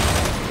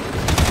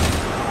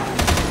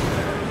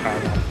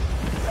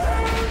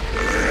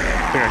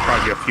 I think I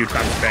tried you a few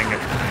times banging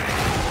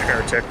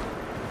heretic.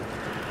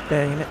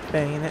 Banging it,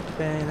 banging it,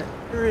 banging it.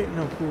 There ain't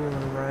no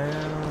fooling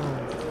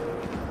around.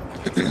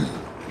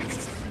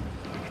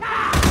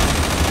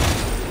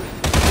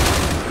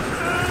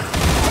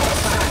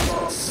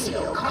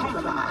 Seal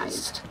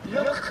compromised.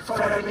 Look for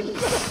a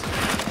release.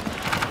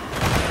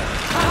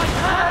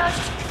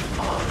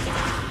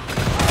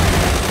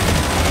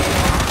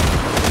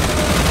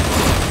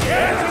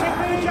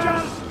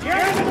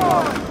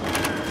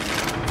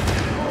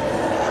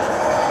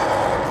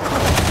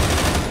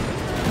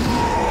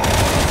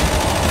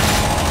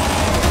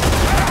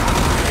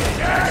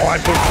 Oh, I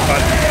pushed the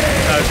button.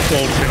 That's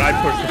bullshit. I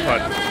pushed the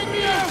button.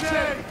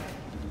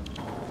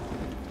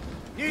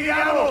 Need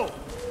ammo!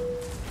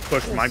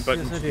 Push my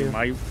button yes, I to do.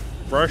 my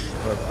brush.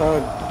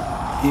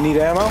 You need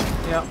ammo?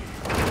 Yeah.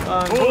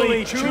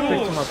 Holy pick them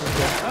tools! up and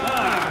go.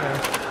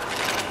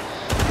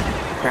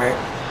 Okay.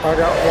 I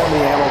got one of the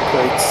ammo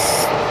crates.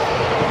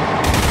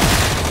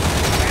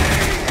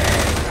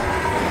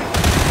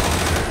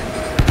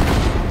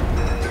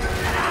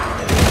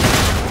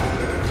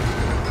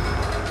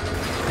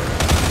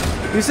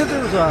 You said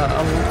there was a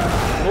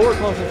lower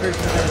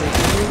concentration of enemies.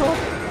 Can you help?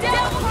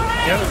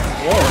 Yeah, it's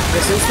lower.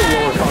 This is the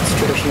lower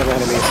concentration of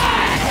enemies.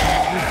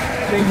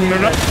 Thinking No,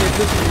 no. that if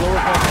this is lower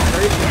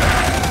concentration,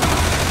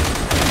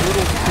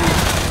 little to see.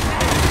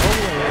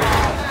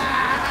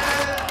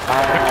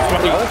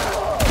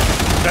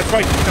 That's why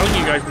I keep telling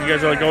you guys. You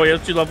guys are like, oh, yeah,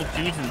 let's do level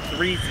 2s and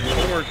 3s and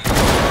 4s.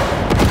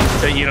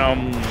 That, you know,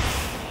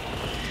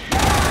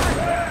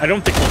 I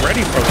don't think we're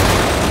ready for them.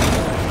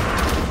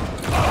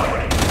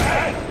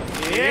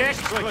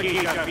 Yes, Clicky,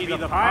 you be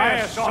the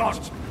pious sort.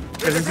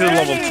 Because this is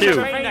level 2.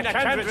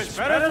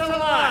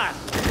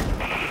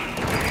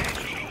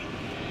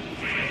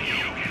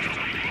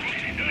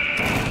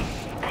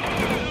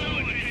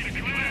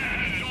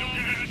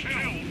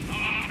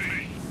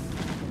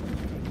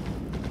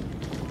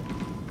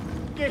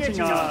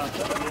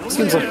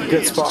 Seems like a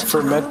good spot for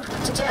a med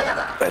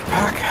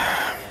pack.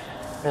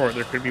 Or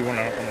there could be one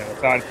on the other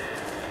side.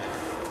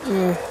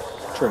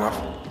 True enough.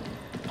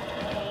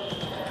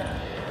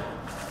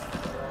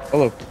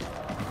 Hello.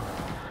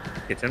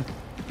 Kitchen.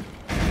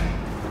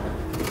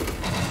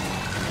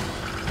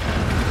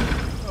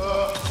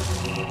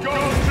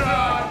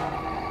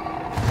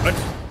 What?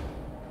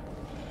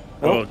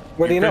 Oh,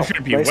 what do you know?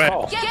 Should be Nice wet.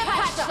 call. Get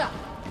patched up!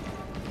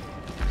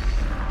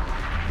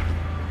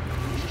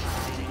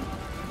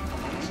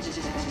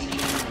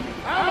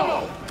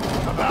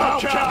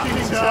 About Captain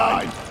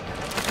inside.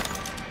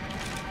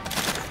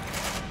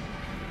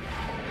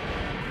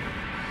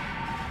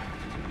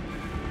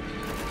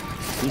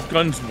 Whose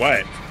gun's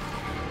wet?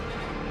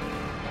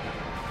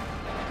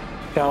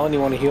 Talon,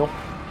 you want to heal?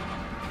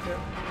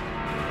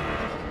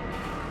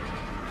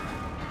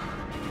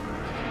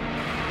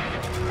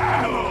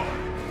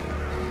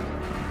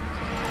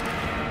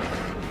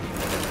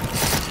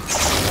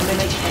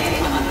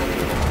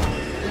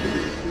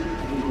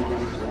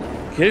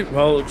 Okay,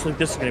 well, looks like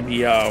this is gonna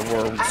be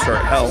where we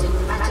start hell.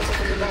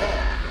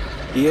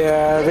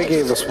 Yeah, they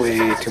gave us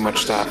way too much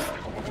stuff.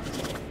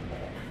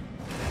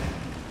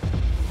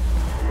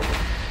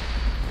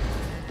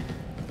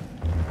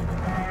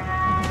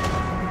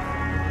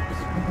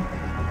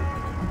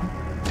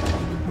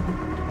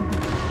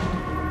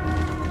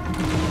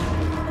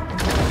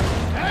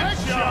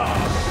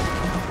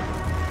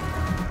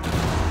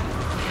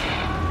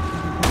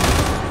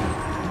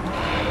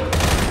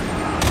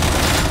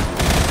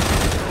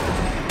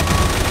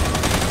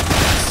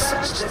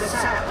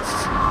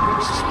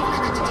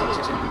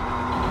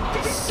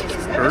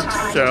 Search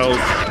cells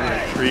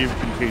and retrieve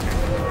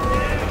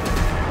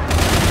container.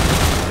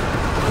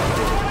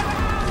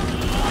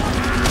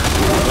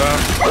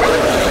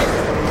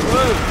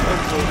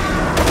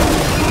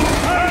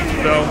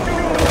 So,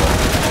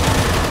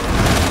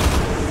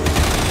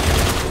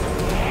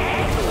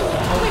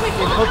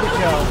 Holy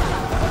cow.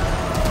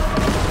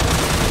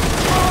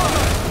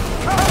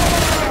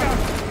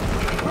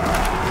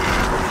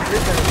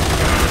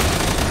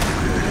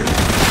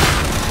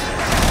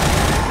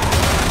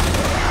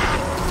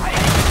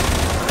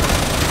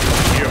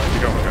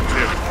 you don't got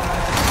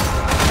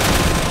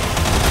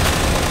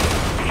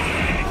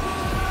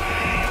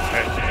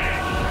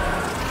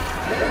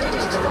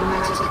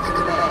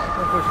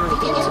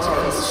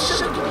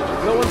shit.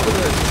 Go into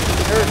the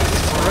red one.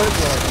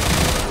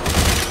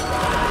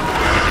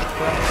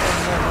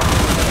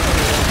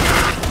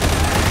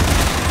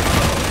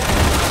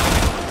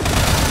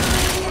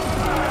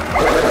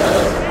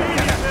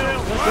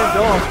 Good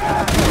dog.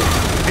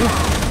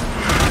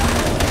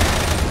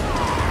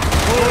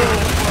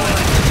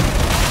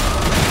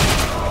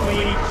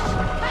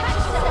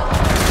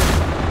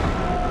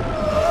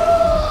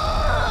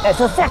 Oh,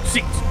 for fuck's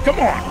sake! Come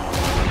on!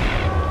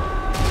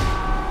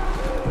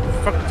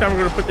 Fucking time we're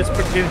gonna put this in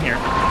here.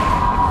 Okay.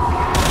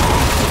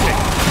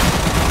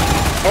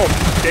 Oh,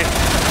 okay.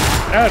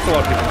 That's a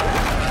lot of people.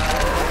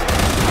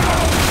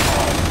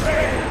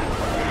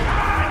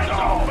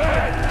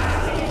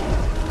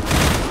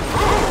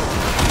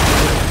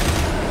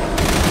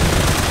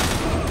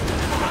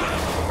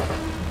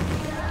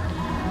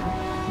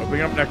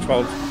 Bring up next,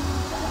 folks. You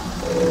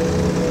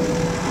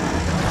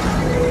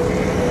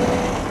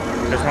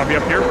guys want to be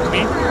up here with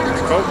me?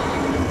 Let's go.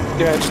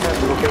 Yeah, I just had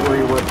to look at where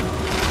you were.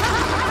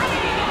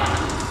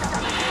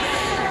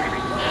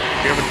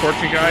 You have a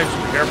torch, you guys.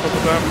 Be careful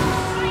with them.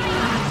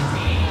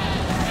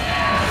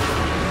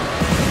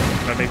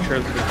 Gotta make sure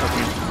that there's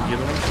nothing to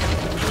them.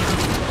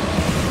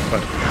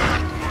 But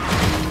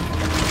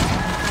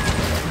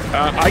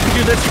I can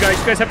do this, you guys.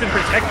 You guys have to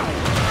protect me.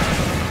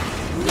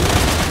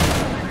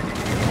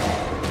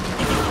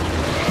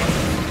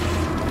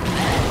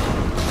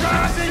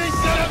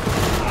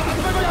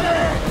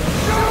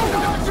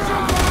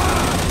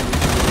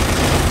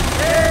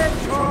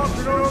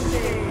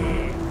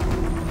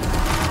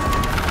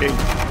 Okay.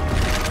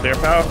 There,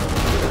 pal.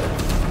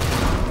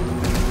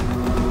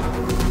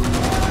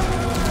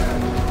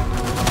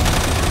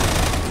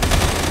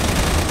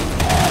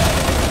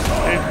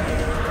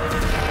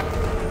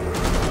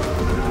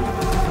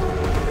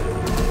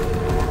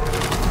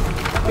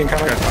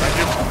 Incoming.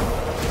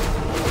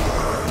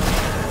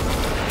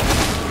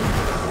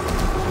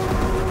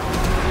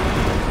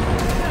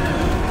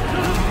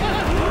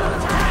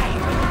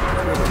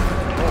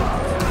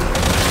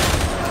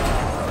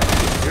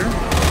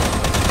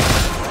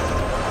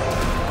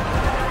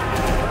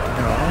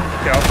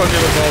 Okay, I'll fund the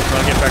other bolts and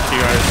I'll get back to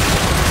you guys.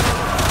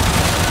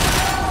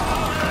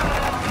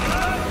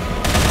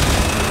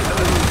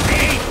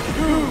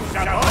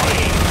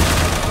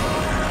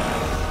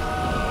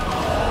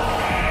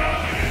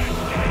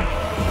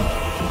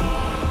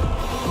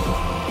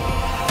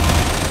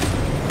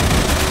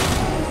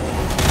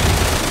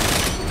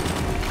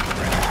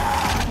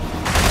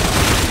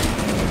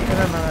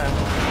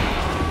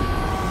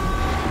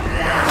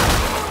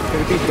 Can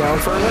it be down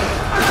further?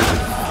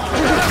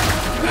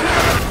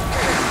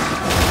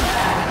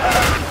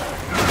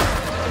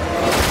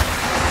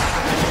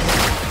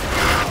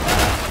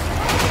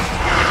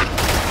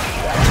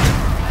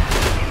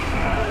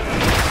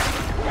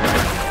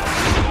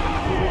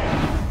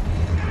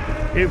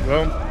 It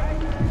will.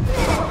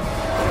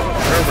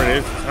 Wherever it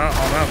is, it's not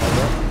on that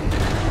level.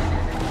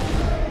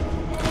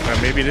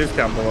 Maybe it is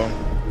down below.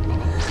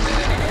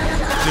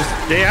 Just,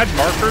 they had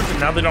markers and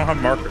now they don't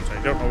have markers.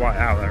 I don't know why.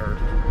 Ow, that hurt.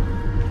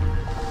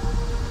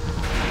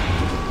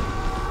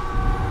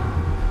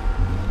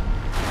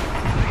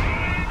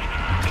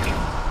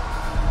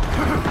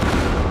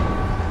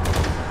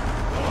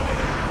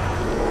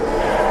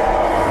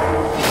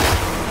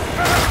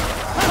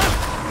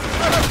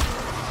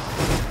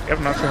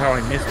 I'm not sure how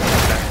I missed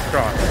that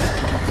shot.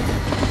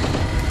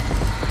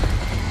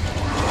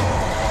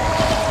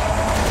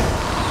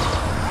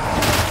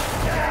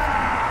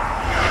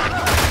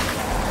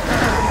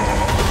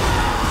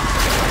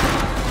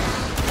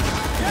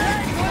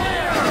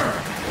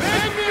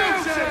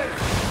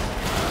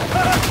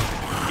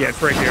 Yeah,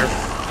 it's right here.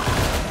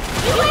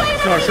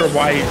 Not sure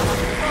why he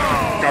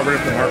got rid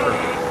of the marker.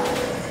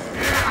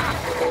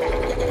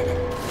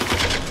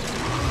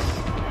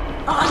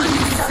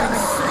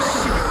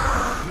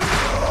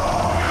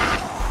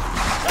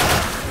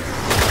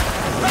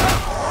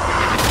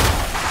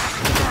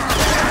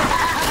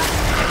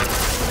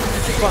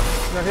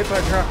 Got hit by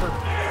a trapper.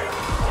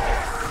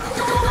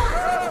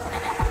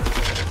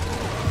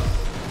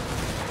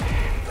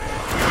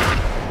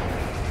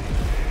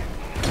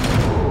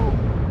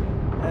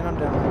 And I'm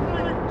down.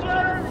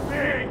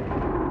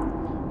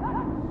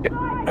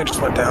 Yeah, I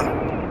just went down.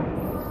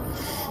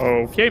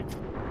 Okay. I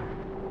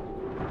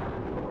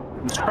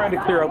was trying to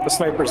clear out the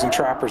snipers and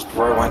trappers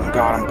before I went and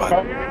got them, but...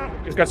 Oh,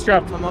 just got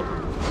strapped. I'm up.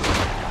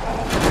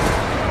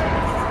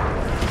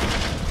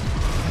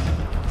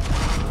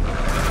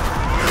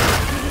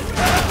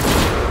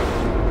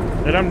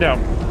 And I'm down.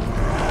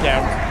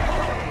 Down.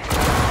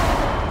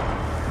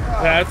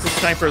 That's the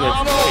sniper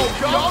that's...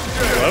 Hello?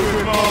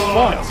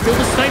 What? Kill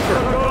the sniper!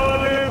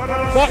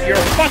 What? You're a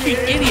fucking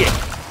idiot!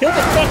 Kill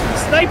the fucking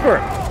sniper!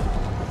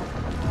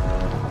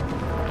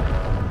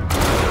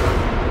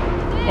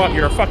 What?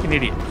 You're a fucking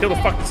idiot. Kill the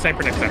fucking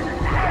sniper next time.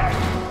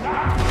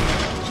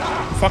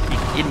 Fucking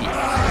idiot.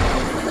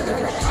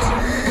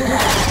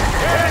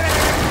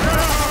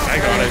 I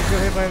got it.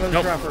 Got hit by another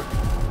Nope. trapper.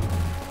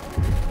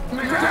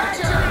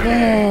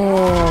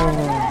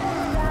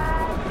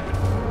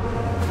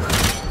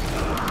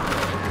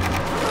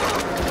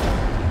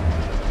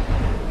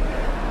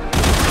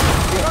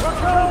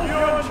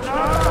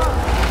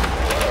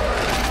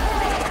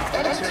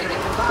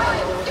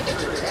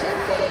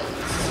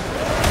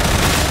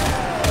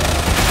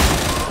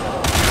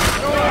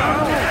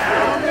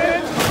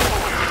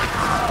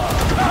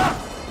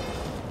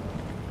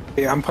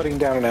 Yeah, I'm putting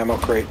down an ammo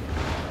crate.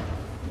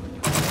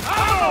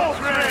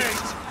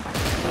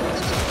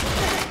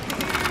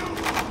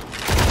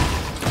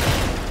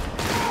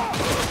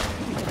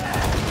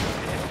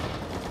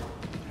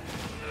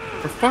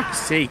 For fuck's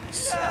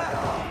sakes.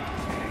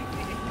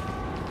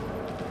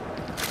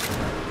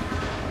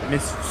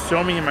 Missed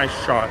so many of my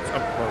shots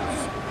up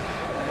close.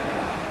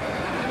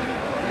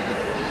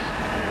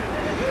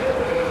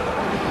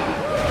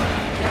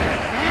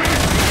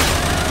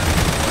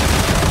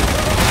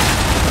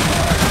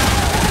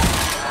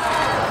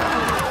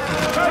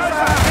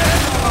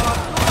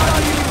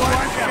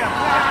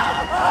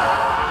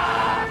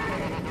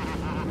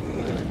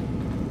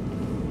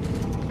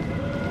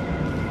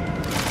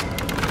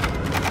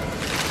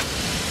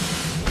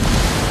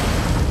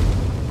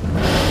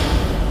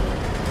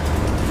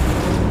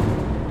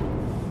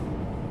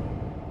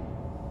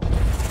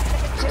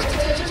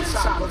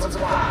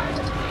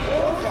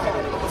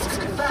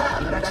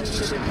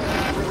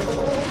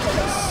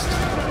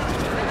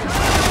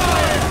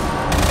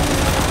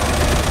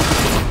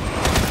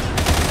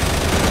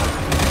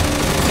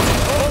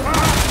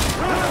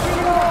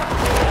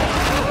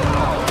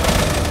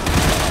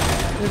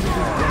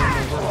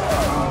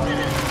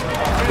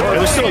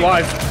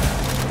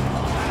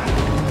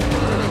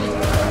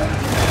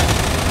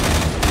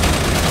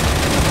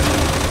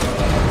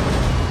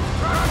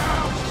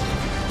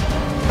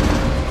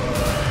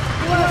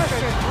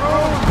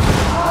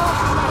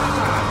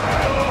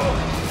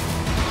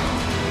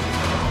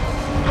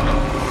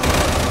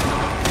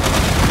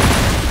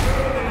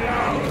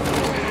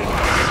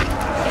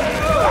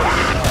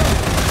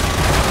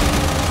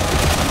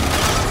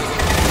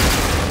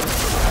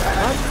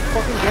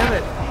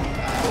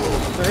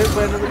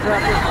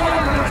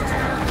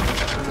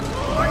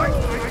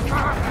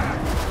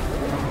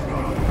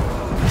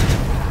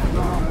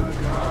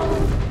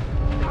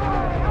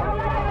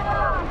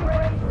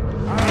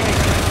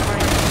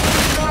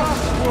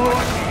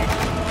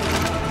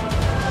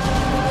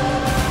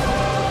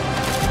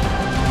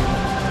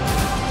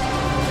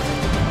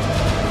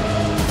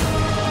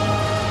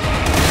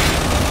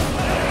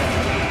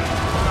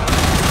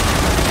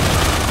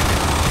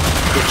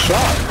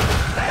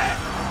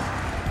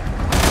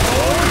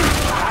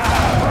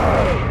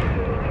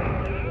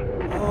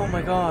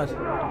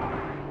 god.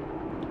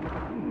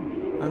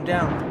 I'm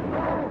down.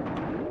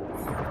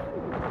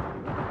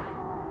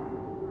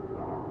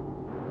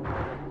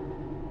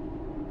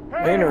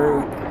 Hey,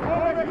 Naru.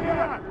 Over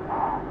here!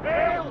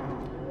 Help!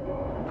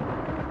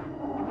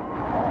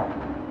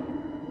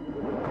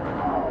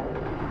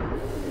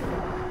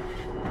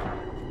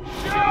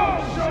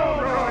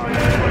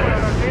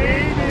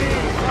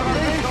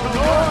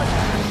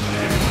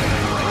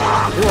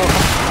 You're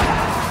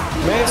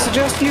welcome. May I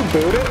suggest you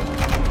boot it?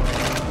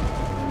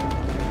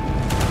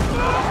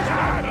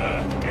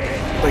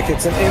 Like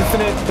it's an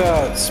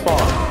infinite spawn.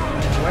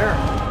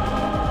 Where?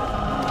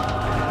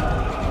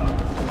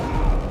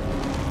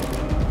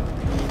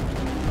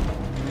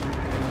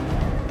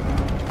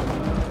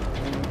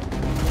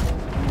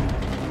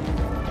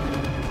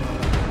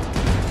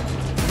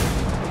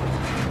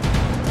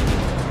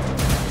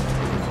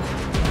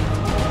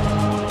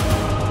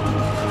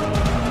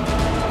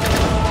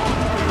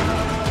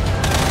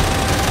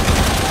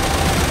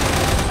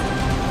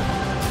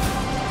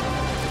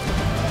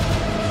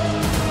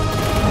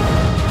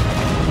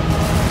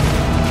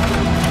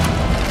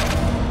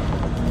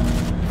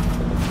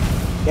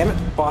 Damn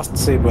it, Boston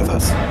stayed with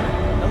us.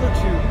 Another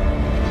 2.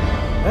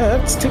 Yeah,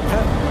 that's 2.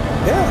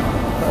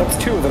 Yeah, that's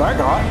 2 that I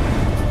got.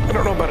 I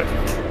don't know about it.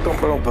 Don't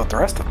know about the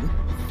rest of them.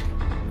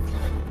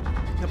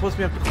 That puts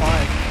me up to 5.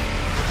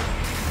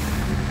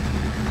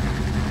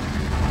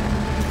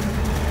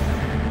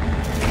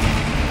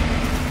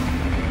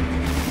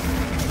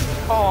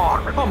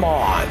 Oh, come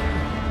on.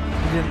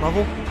 You didn't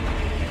level?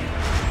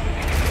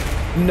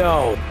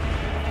 No.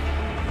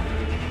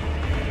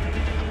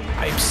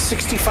 I have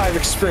 65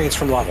 experience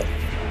from level.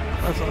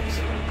 That sucks.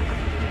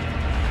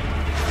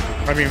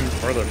 I'm even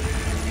further.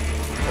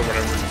 Or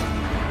whatever.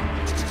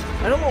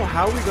 I don't know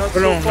how we got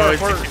But so no, far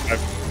it's apart. 65.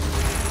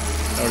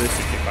 No, it is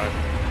 65.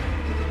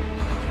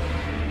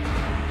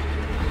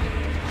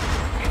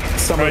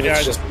 Some My of it's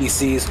dad- just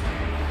DCs.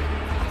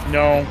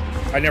 No,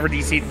 I never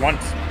DC'd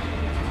once.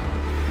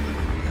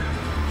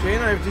 Jay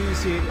and I have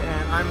DC'd,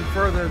 and I'm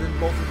further than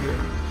both of you.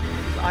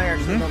 I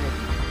actually leveled.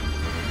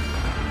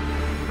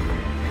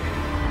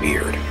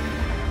 Weird.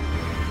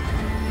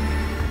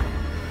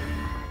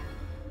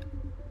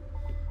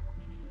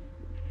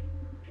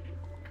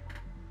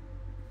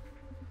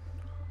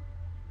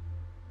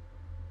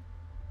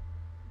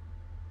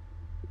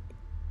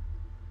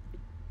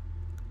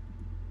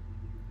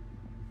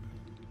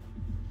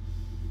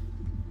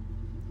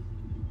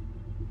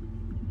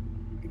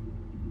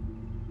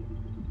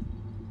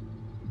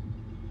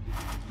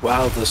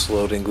 Wow, this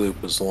loading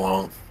loop was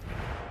long.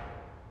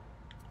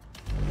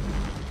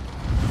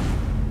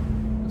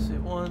 Let's see,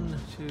 1,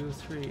 2,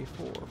 3,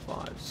 4,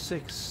 5,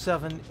 6,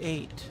 7,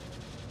 8.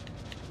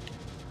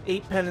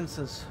 8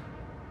 penances.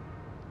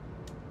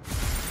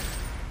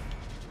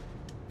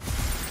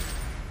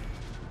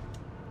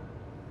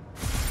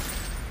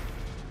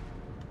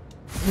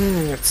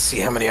 Let's see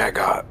how many I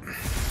got.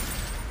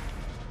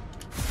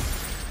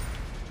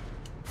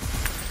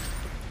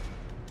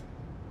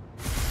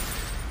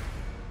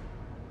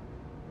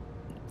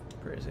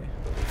 Crazy.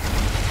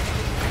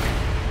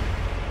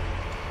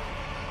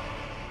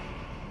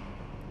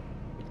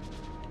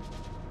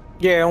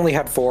 Yeah, I only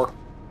had 4.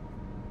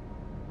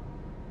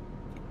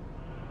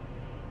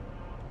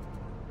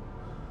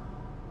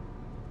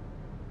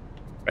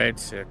 I had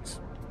 6.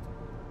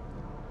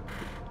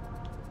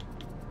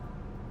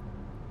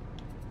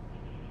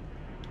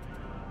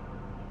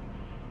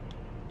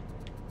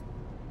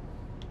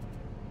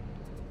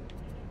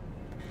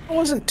 It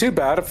wasn't too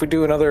bad. If we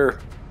do another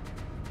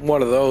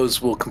one of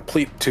those, we'll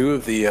complete 2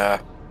 of the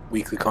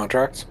weekly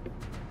contracts.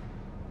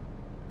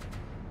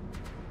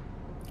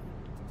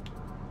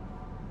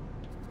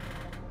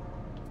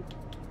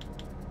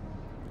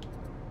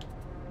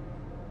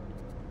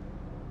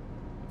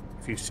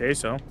 If you say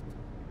so.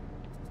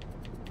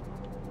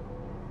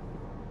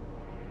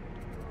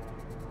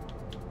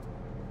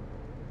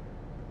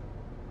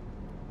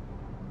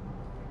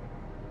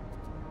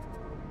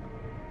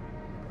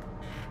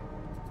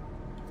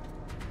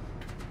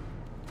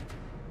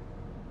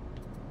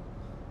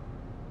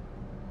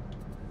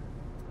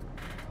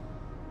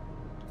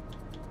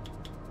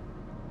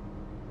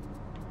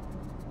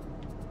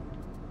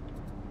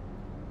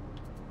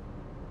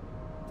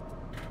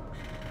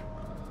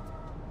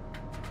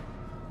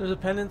 There's a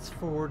penance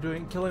for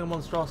killing a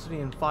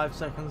monstrosity in 5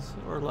 seconds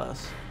or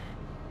less.